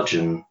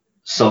bludgeon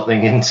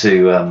something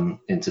into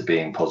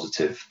being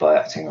positive by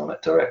acting on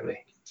it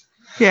directly.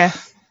 Yeah.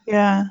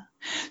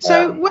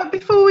 So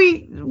before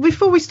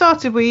we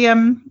started, we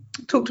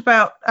talked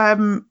about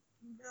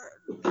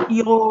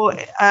your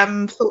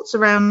thoughts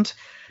around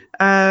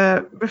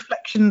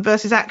reflection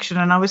versus action,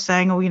 and I was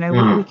saying, we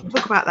can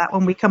talk about that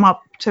when we come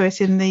up to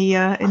it in the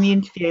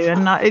interview.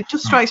 And it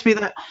just strikes me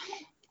that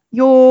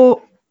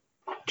your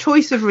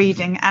choice of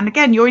reading, and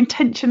again your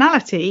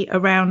intentionality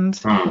around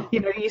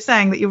you're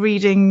saying that you're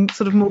reading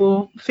sort of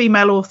more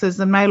female authors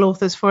than male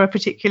authors for a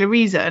particular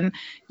reason.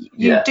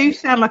 You do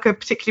sound like a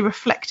particularly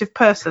reflective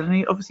person,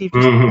 and obviously you've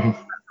just talked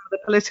about the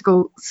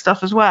political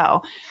stuff as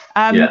well.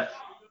 I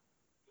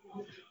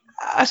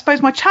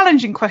suppose my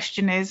challenging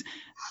question is,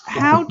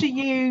 how do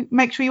you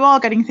make sure you are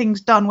getting things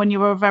done when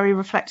you're a very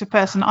reflective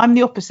person? I'm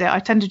the opposite. I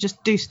tend to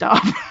just do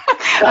stuff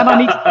and I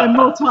need to spend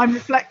more time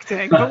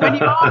reflecting. But when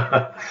you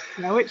are,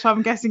 which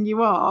I'm guessing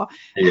you are,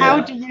 how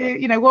do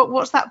you,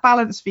 what's that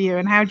balance for you?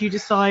 And how do you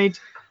decide,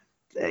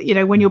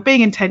 when you're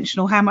being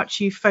intentional, how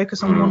much you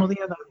focus on one or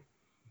the other?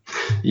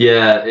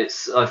 Yeah,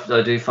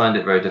 I do find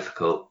it very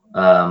difficult.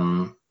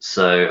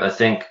 So I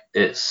think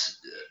it's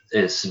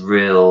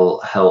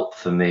real help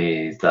for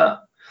me that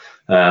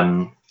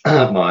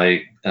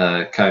my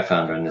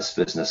co-founder in this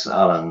business,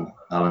 Alan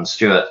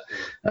Stewart,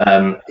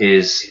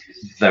 is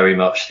very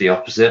much the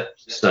opposite.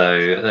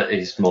 So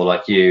he's more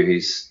like you.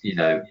 He's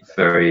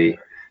very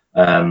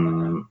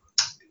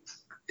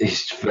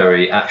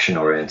action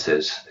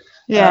oriented.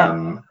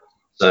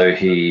 So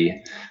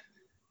he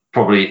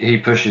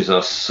pushes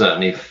us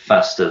certainly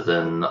faster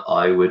than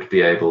I would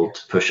be able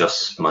to push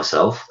us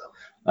myself.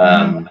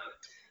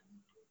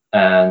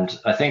 And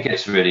I think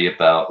it's really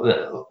about,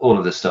 all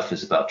of this stuff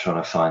is about trying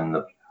to find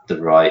the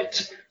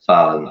right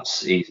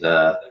balance,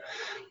 either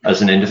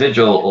as an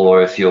individual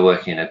or if you're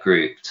working in a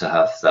group, to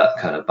have that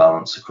kind of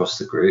balance across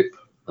the group.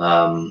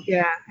 So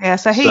he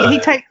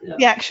takes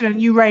the action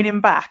and you rein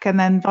him back, and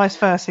then vice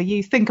versa.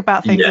 You think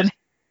about things and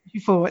you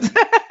forward.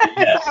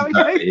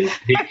 Exactly.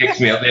 He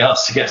kicks me up the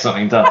arse to get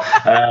something done.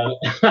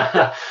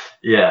 I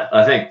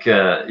think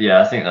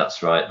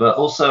that's right. But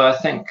also I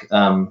think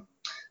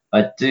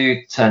I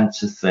do tend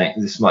to think,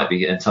 this might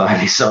be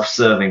entirely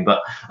self-serving,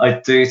 but I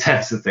do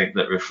tend to think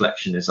that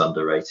reflection is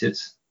underrated.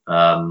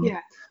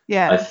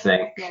 I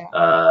think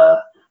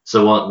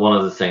so. One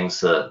of the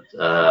things that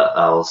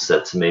Al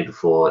said to me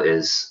before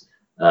is,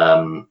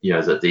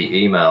 that the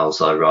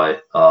emails I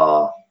write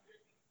are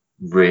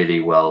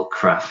really well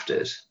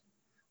crafted.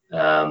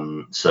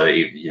 So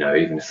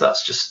even if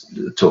that's just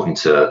talking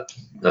to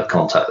a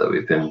contact that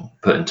we've been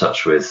put in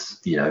touch with,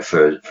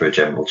 for a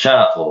general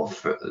chat, or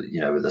for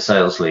with a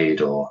sales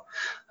lead, or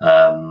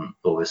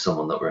or with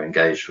someone that we're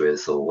engaged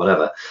with or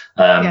whatever.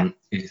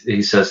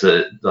 He says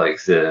that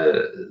like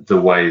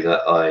the way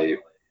that I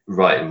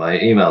write in my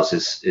emails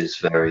is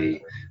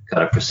very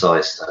kind of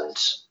precise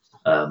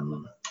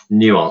and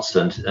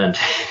nuanced, and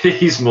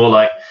he's more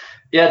like,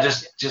 yeah,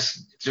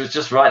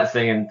 just write the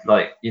thing and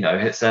like, you know,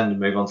 hit send and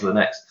move on to the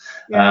next.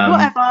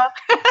 Whatever.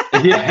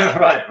 Yeah,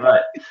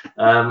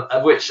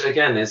 right. Which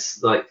again is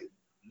like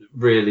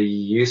really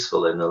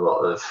useful in a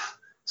lot of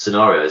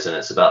scenarios, and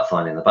it's about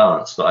finding the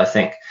balance. But I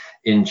think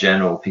in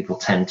general, people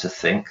tend to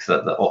think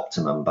that the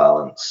optimum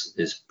balance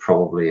is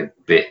probably a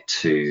bit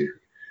too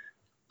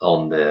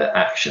on the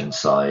action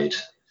side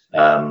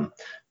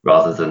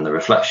rather than the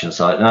reflection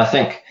side. And I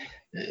think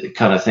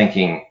kind of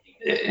thinking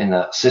in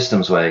that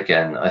systems way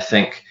again, I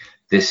think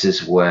this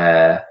is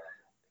where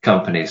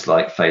companies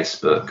like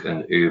Facebook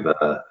and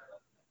Uber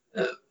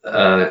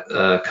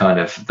kind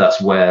of,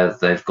 that's where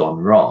they've gone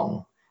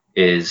wrong,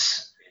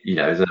 is, you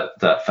know,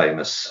 that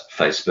famous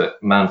Facebook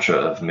mantra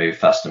of move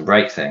fast and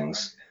break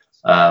things.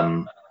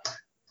 You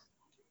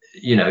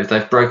know,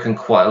 they've broken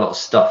quite a lot of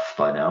stuff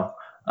by now,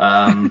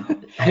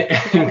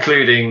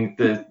 including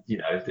the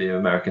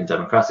American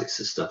democratic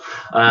system.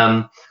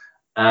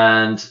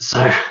 And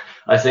so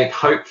I think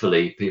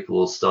hopefully people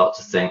will start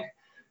to think,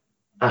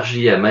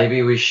 actually, yeah,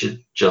 maybe we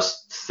should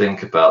just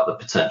think about the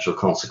potential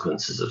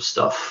consequences of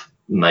stuff,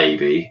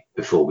 maybe,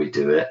 before we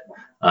do it.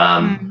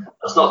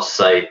 That's not to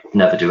say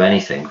never do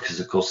anything, because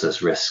of course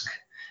there's risk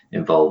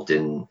involved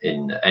in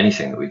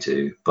anything that we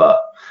do.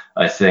 But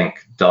I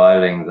think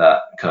dialing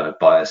that kind of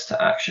bias to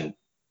action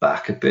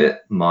back a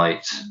bit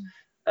might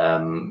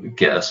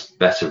get us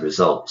better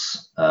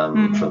results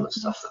from the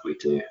stuff that we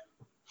do.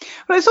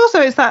 Well,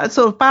 it's that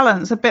sort of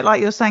balance, a bit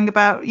like you're saying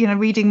about, you know,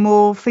 reading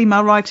more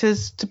female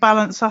writers to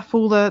balance up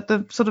all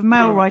the sort of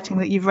male writing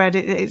that you've read.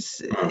 It's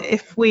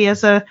if we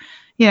as a,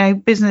 you know,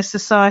 business,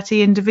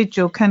 society,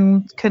 individual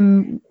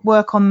can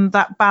work on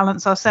that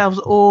balance ourselves,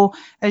 or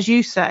as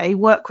you say,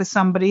 work with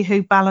somebody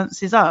who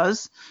balances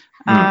us,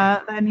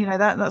 then, you know,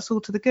 that's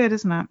all to the good,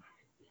 isn't it?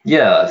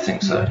 Yeah, I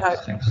think so.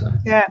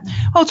 Yeah.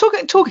 Well,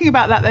 talking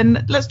about that,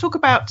 then let's talk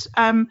about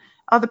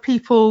other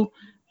people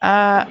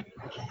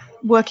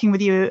working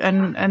with you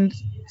and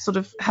sort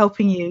of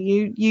helping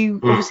you.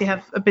 You obviously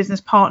have a business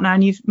partner,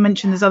 and you've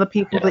mentioned there's other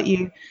people that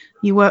you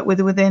work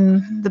with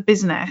within the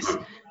business.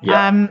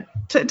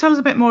 Tell us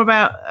a bit more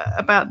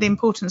about the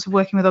importance of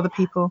working with other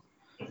people.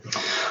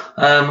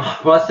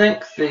 Well, I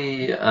think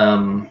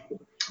the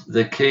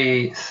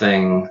key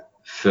thing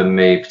for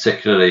me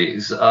particularly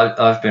is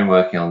I've been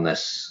working on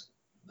this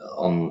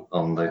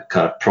on the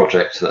kind of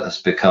project that has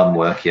become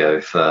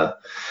Workio for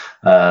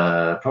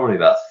probably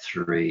about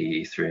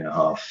three and a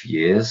half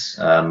years,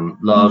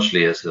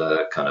 largely as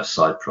a kind of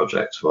side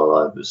project while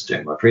I was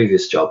doing my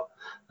previous job,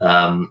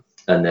 and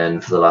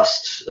then for the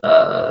last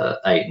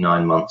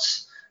 8-9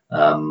 months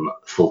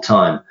full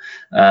time.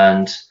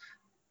 And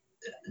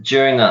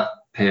during that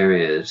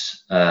period,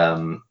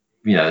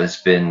 you know,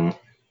 there's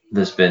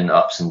been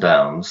ups and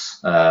downs.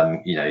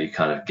 You know, you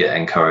kind of get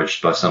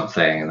encouraged by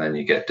something and then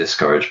you get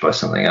discouraged by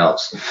something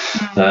else.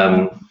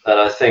 And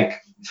I think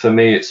for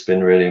me, it's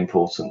been really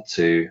important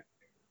to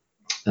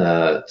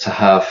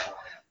have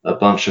a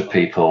bunch of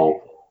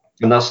people,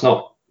 and that's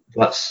not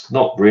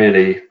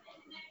really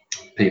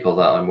people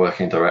that I'm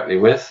working directly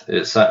with.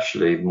 It's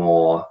actually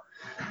more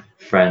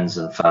friends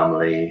and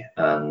family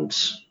and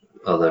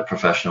other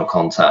professional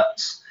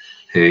contacts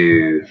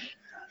who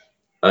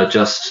are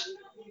just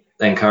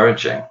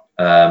encouraging.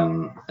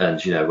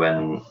 And you know,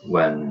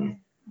 when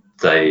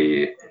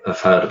they have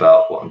heard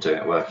about what I'm doing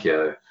at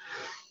Workio,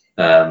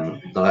 they're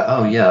like,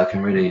 oh yeah, I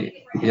can really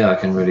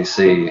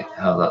see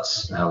how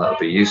that would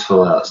be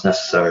useful, how that's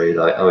necessary.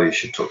 Like, oh, you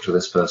should talk to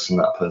this person,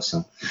 that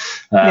person.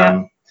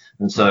 And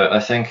so I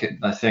think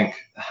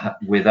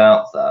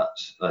without that,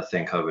 I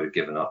think I would have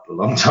given up a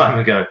long time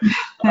ago.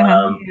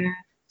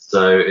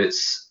 So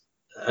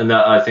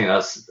I think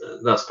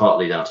that's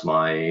partly down to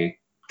my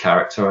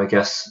character, I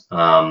guess.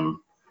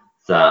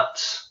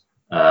 That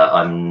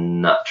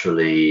I'm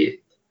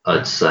naturally,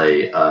 I'd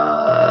say,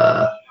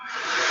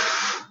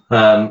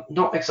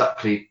 not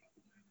exactly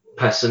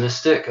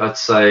pessimistic. I'd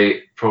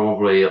say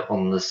probably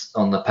on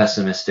the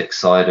pessimistic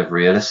side of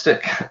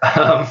realistic.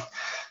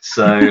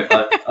 So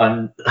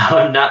I'm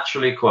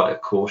naturally quite a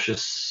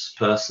cautious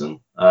person.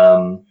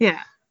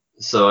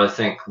 So I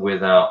think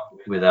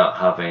without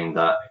having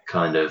that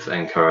kind of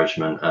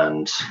encouragement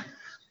and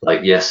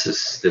like, yes,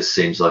 this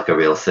seems like a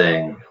real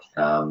thing.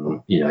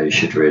 You know, you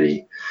should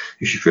really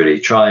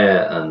try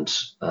it and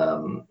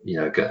you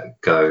know,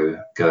 go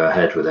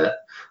ahead with it.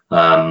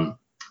 I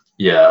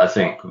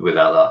think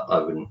without that,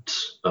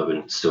 I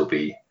wouldn't still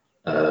be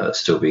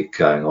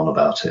going on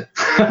about it.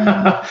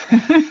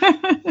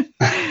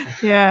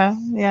 So,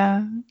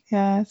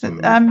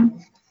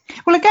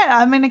 well,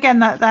 again,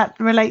 that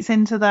relates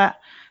into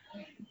that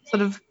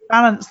sort of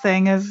balance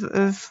thing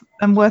of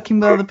working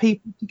with other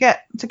people to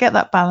get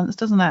that balance,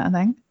 doesn't it? I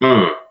think.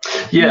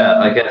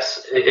 I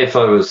guess if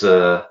I was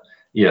a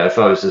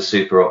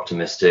super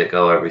optimistic,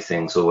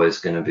 everything's always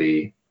going to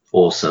be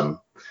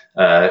awesome,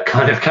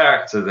 kind of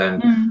character,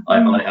 then I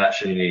might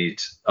actually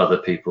need other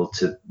people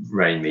to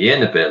rein me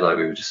in a bit, like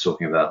we were just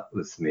talking about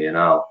with me and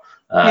Al.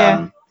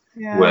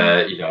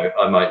 Where, you know,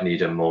 I might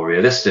need a more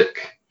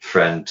realistic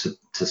friend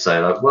to say,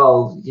 like,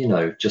 well, you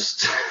know,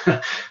 just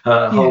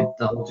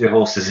hold your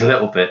horses a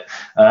little bit.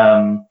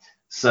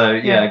 So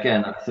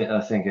again,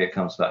 I think it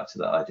comes back to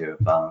that idea of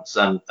balance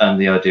and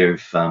the idea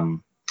of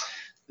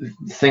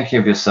thinking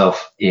of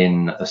yourself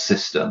in a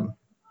system.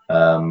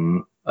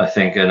 I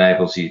think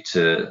enables you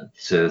to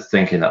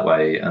think in that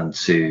way and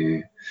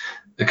to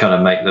kind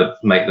of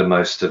make the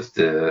most of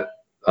the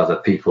other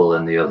people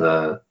and the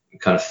other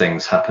kind of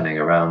things happening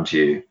around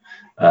you,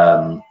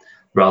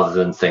 rather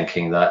than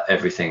thinking that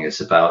everything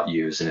is about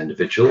you as an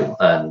individual,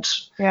 and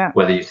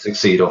whether you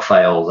succeed or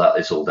fail, that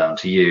is all down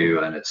to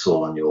you and it's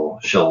all on your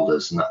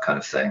shoulders and that kind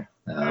of thing.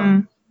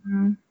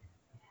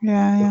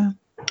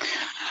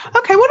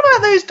 Okay, what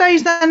about those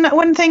days then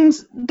when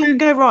things don't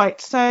go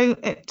right? So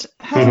it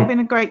hasn't been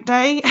a great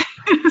day,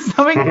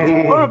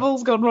 something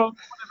horrible's gone wrong.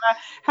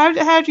 How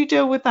do you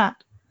deal with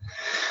that?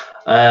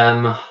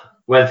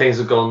 When things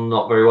have gone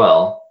not very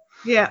well,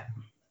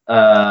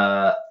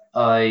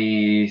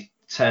 I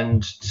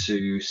tend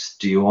to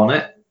stew on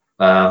it,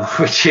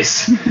 which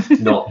is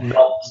not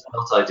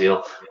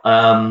ideal.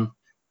 And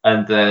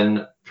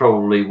then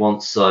probably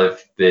once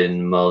I've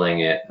been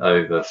mulling it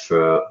over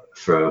for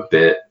a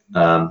bit,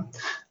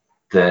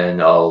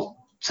 then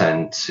I'll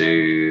tend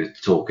to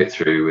talk it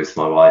through with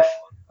my wife.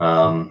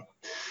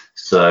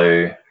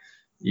 So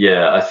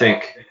yeah, I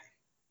think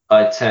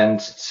I tend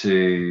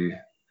to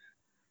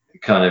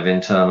kind of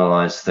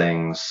internalize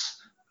things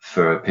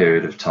for a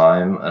period of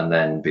time and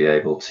then be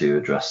able to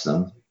address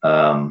them.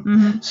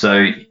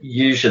 So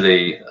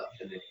usually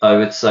I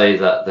would say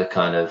that the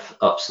kind of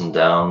ups and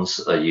downs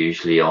are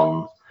usually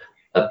on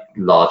a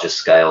larger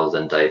scale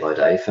than day by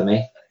day for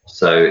me.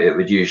 So it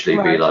would usually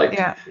be like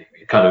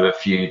kind of a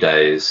few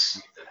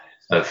days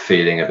of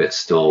feeling a bit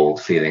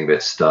stalled, feeling a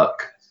bit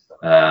stuck.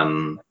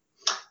 And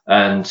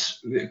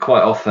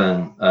quite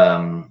often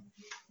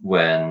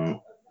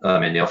when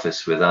I'm in the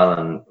office with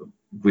Alan,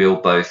 we'll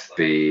both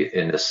be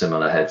in a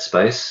similar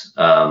headspace,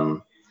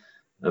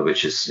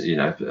 which is, you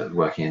know,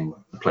 working in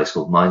a place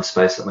called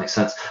Mindspace, that makes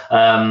sense,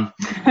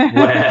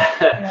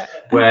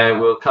 where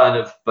we'll kind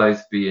of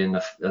both be in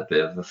a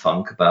bit of a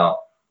funk about,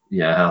 you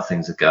know, how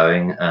things are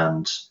going.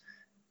 And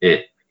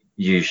it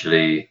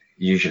usually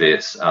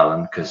it's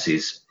Alan, because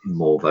he's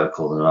more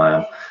vocal than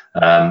I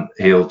am.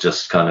 He'll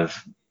just kind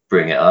of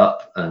bring it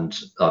up and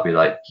I'll be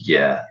like,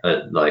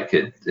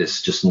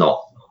 it's just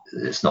not,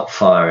 it's not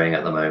firing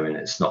at the moment,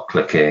 it's not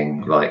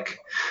clicking, like,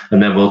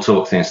 and then we'll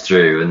talk things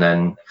through, and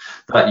then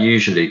that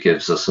usually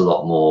gives us a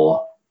lot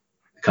more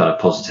kind of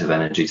positive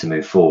energy to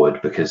move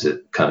forward, because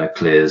it kind of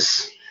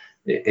clears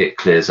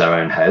our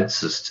own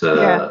heads as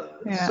to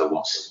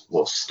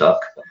what's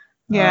stuck.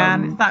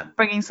 And it's that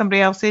bringing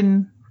somebody else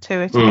in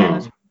to it again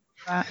as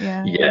well.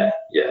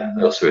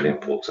 That's really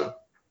important.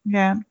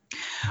 And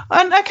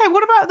okay,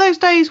 what about those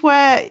days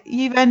where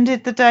you've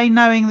ended the day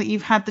knowing that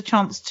you've had the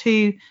chance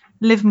to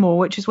live more,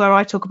 which is where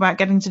I talk about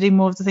getting to do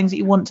more of the things that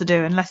you want to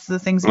do and less of the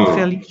things that you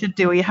feel you should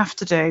do or you have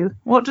to do?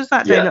 What does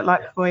that day look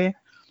like for you?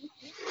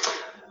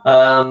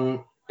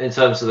 In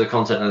terms of the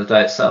content of the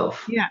day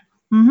itself?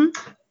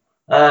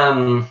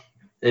 I'd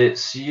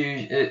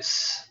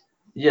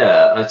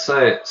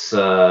say it's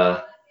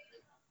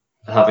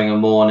having a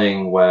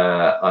morning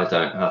where I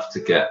don't have to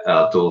get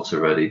our daughter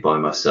ready by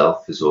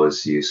myself is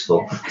always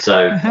useful.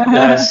 So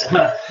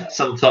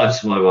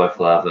sometimes my wife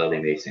will have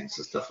early meetings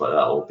and stuff like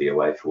that, or be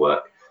away for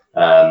work.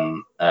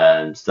 And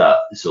that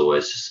is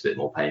always just a bit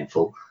more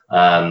painful,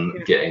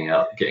 getting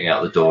out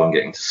the door and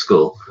getting to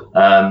school.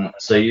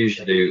 So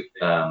usually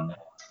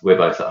we're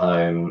both at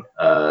home,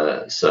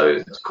 so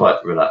it's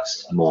quite a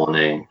relaxed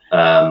morning.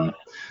 I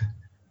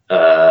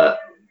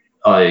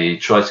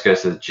try to go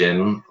to the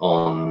gym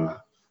on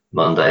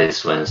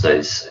Mondays,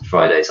 Wednesdays,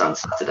 Fridays and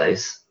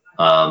Saturdays,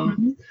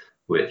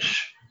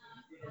 which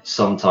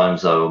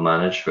sometimes I will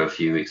manage for a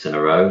few weeks in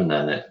a row and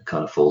then it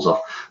kind of falls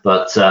off.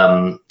 But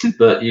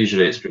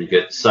usually it's pretty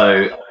good.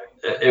 So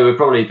it would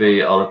probably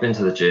be, I'll have been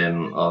to the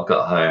gym, I've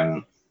got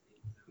home,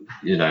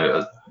 you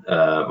know,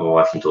 my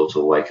wife and daughter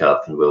will wake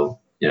up and we'll,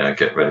 you know,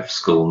 get ready for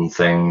school and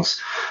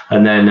things.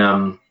 And then,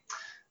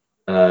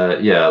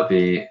 I'll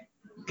be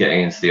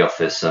getting into the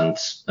office and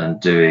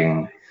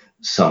doing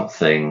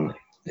something,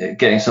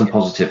 getting some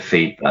positive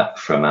feedback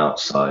from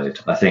outside.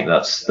 I think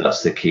that's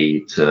the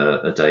key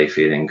to a day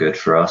feeling good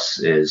for us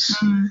is,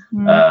 you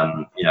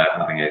know,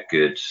 having a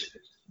good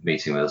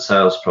meeting with a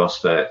sales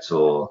prospect,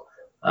 or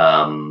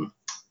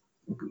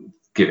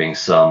giving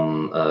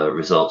some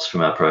results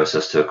from our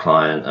process to a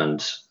client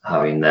and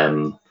having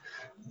them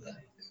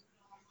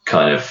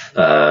kind of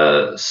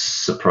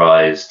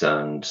surprised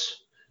and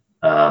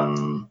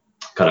kind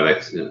of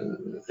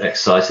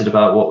excited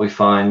about what we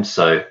find.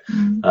 So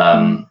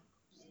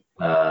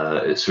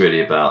it's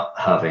really about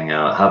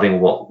having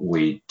what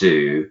we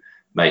do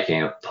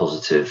making a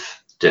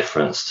positive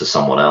difference to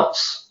someone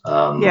else.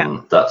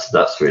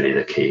 That's really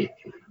the key.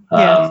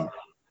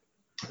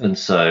 And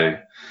so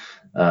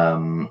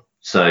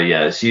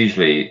yeah, it's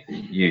usually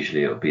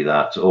it'll be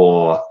that,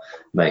 or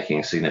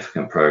making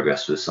significant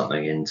progress with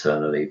something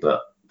internally,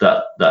 but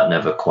that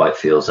never quite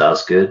feels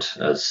as good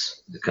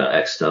as the kind of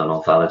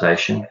external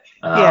validation.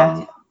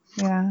 And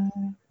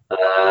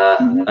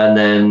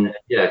then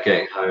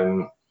getting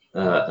home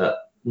at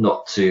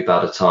not too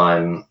bad a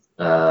time,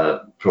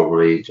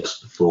 probably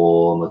just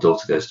before my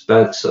daughter goes to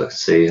bed, so I can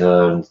see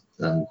her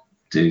and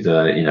do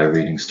the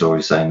reading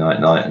stories, saying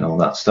night and all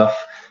that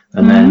stuff,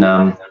 and then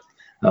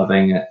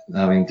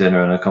having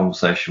dinner and a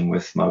conversation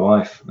with my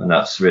wife, and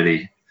that's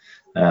really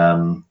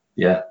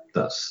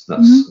that's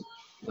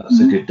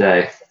a good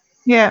day.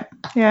 No,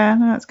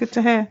 that's good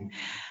to hear.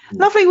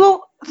 Lovely.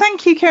 Well,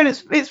 thank you, Kieran.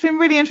 It's been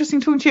really interesting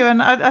talking to you,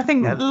 and I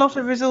think a lot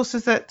of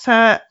resources that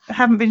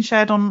haven't been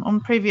shared on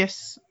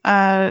previous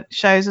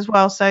shows as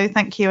well. So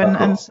thank you,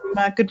 and some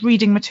good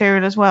reading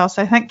material as well.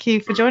 So thank you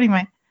for joining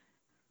me.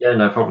 Yeah,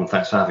 no problem.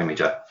 Thanks for having me,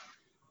 Jo.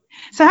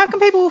 So how can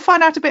people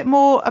find out a bit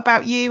more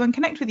about you and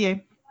connect with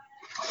you?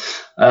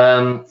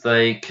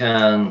 They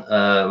can,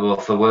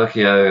 for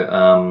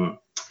Workio,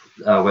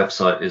 our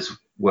website is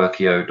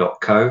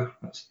workio.co,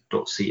 that's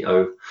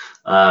 .co,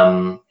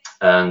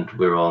 and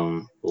we're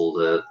on all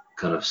the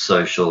kind of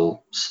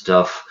social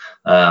stuff.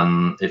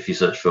 If you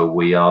search for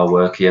We Are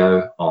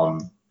Workio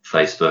on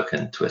Facebook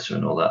and Twitter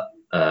and all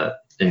that,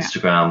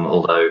 Instagram,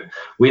 although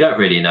we don't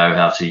really know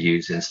how to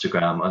use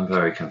Instagram. I'm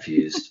very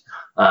confused,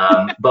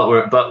 but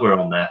we're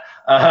on there.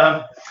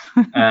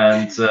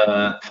 And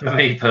for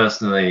me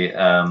personally,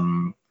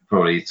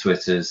 probably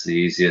Twitter's the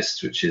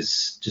easiest, which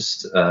is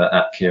just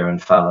at Kieran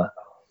Faller.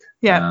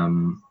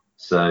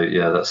 So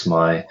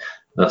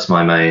that's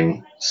my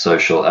main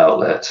social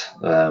outlet.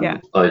 I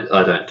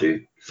don't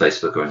do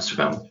Facebook or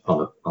Instagram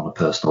on a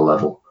personal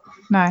level.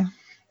 No.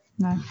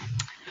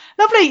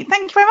 Lovely.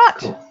 Thank you very much.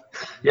 Cool.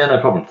 Yeah, no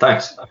problem.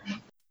 Thanks.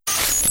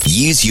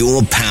 Use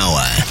your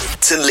power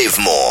to live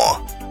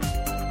more.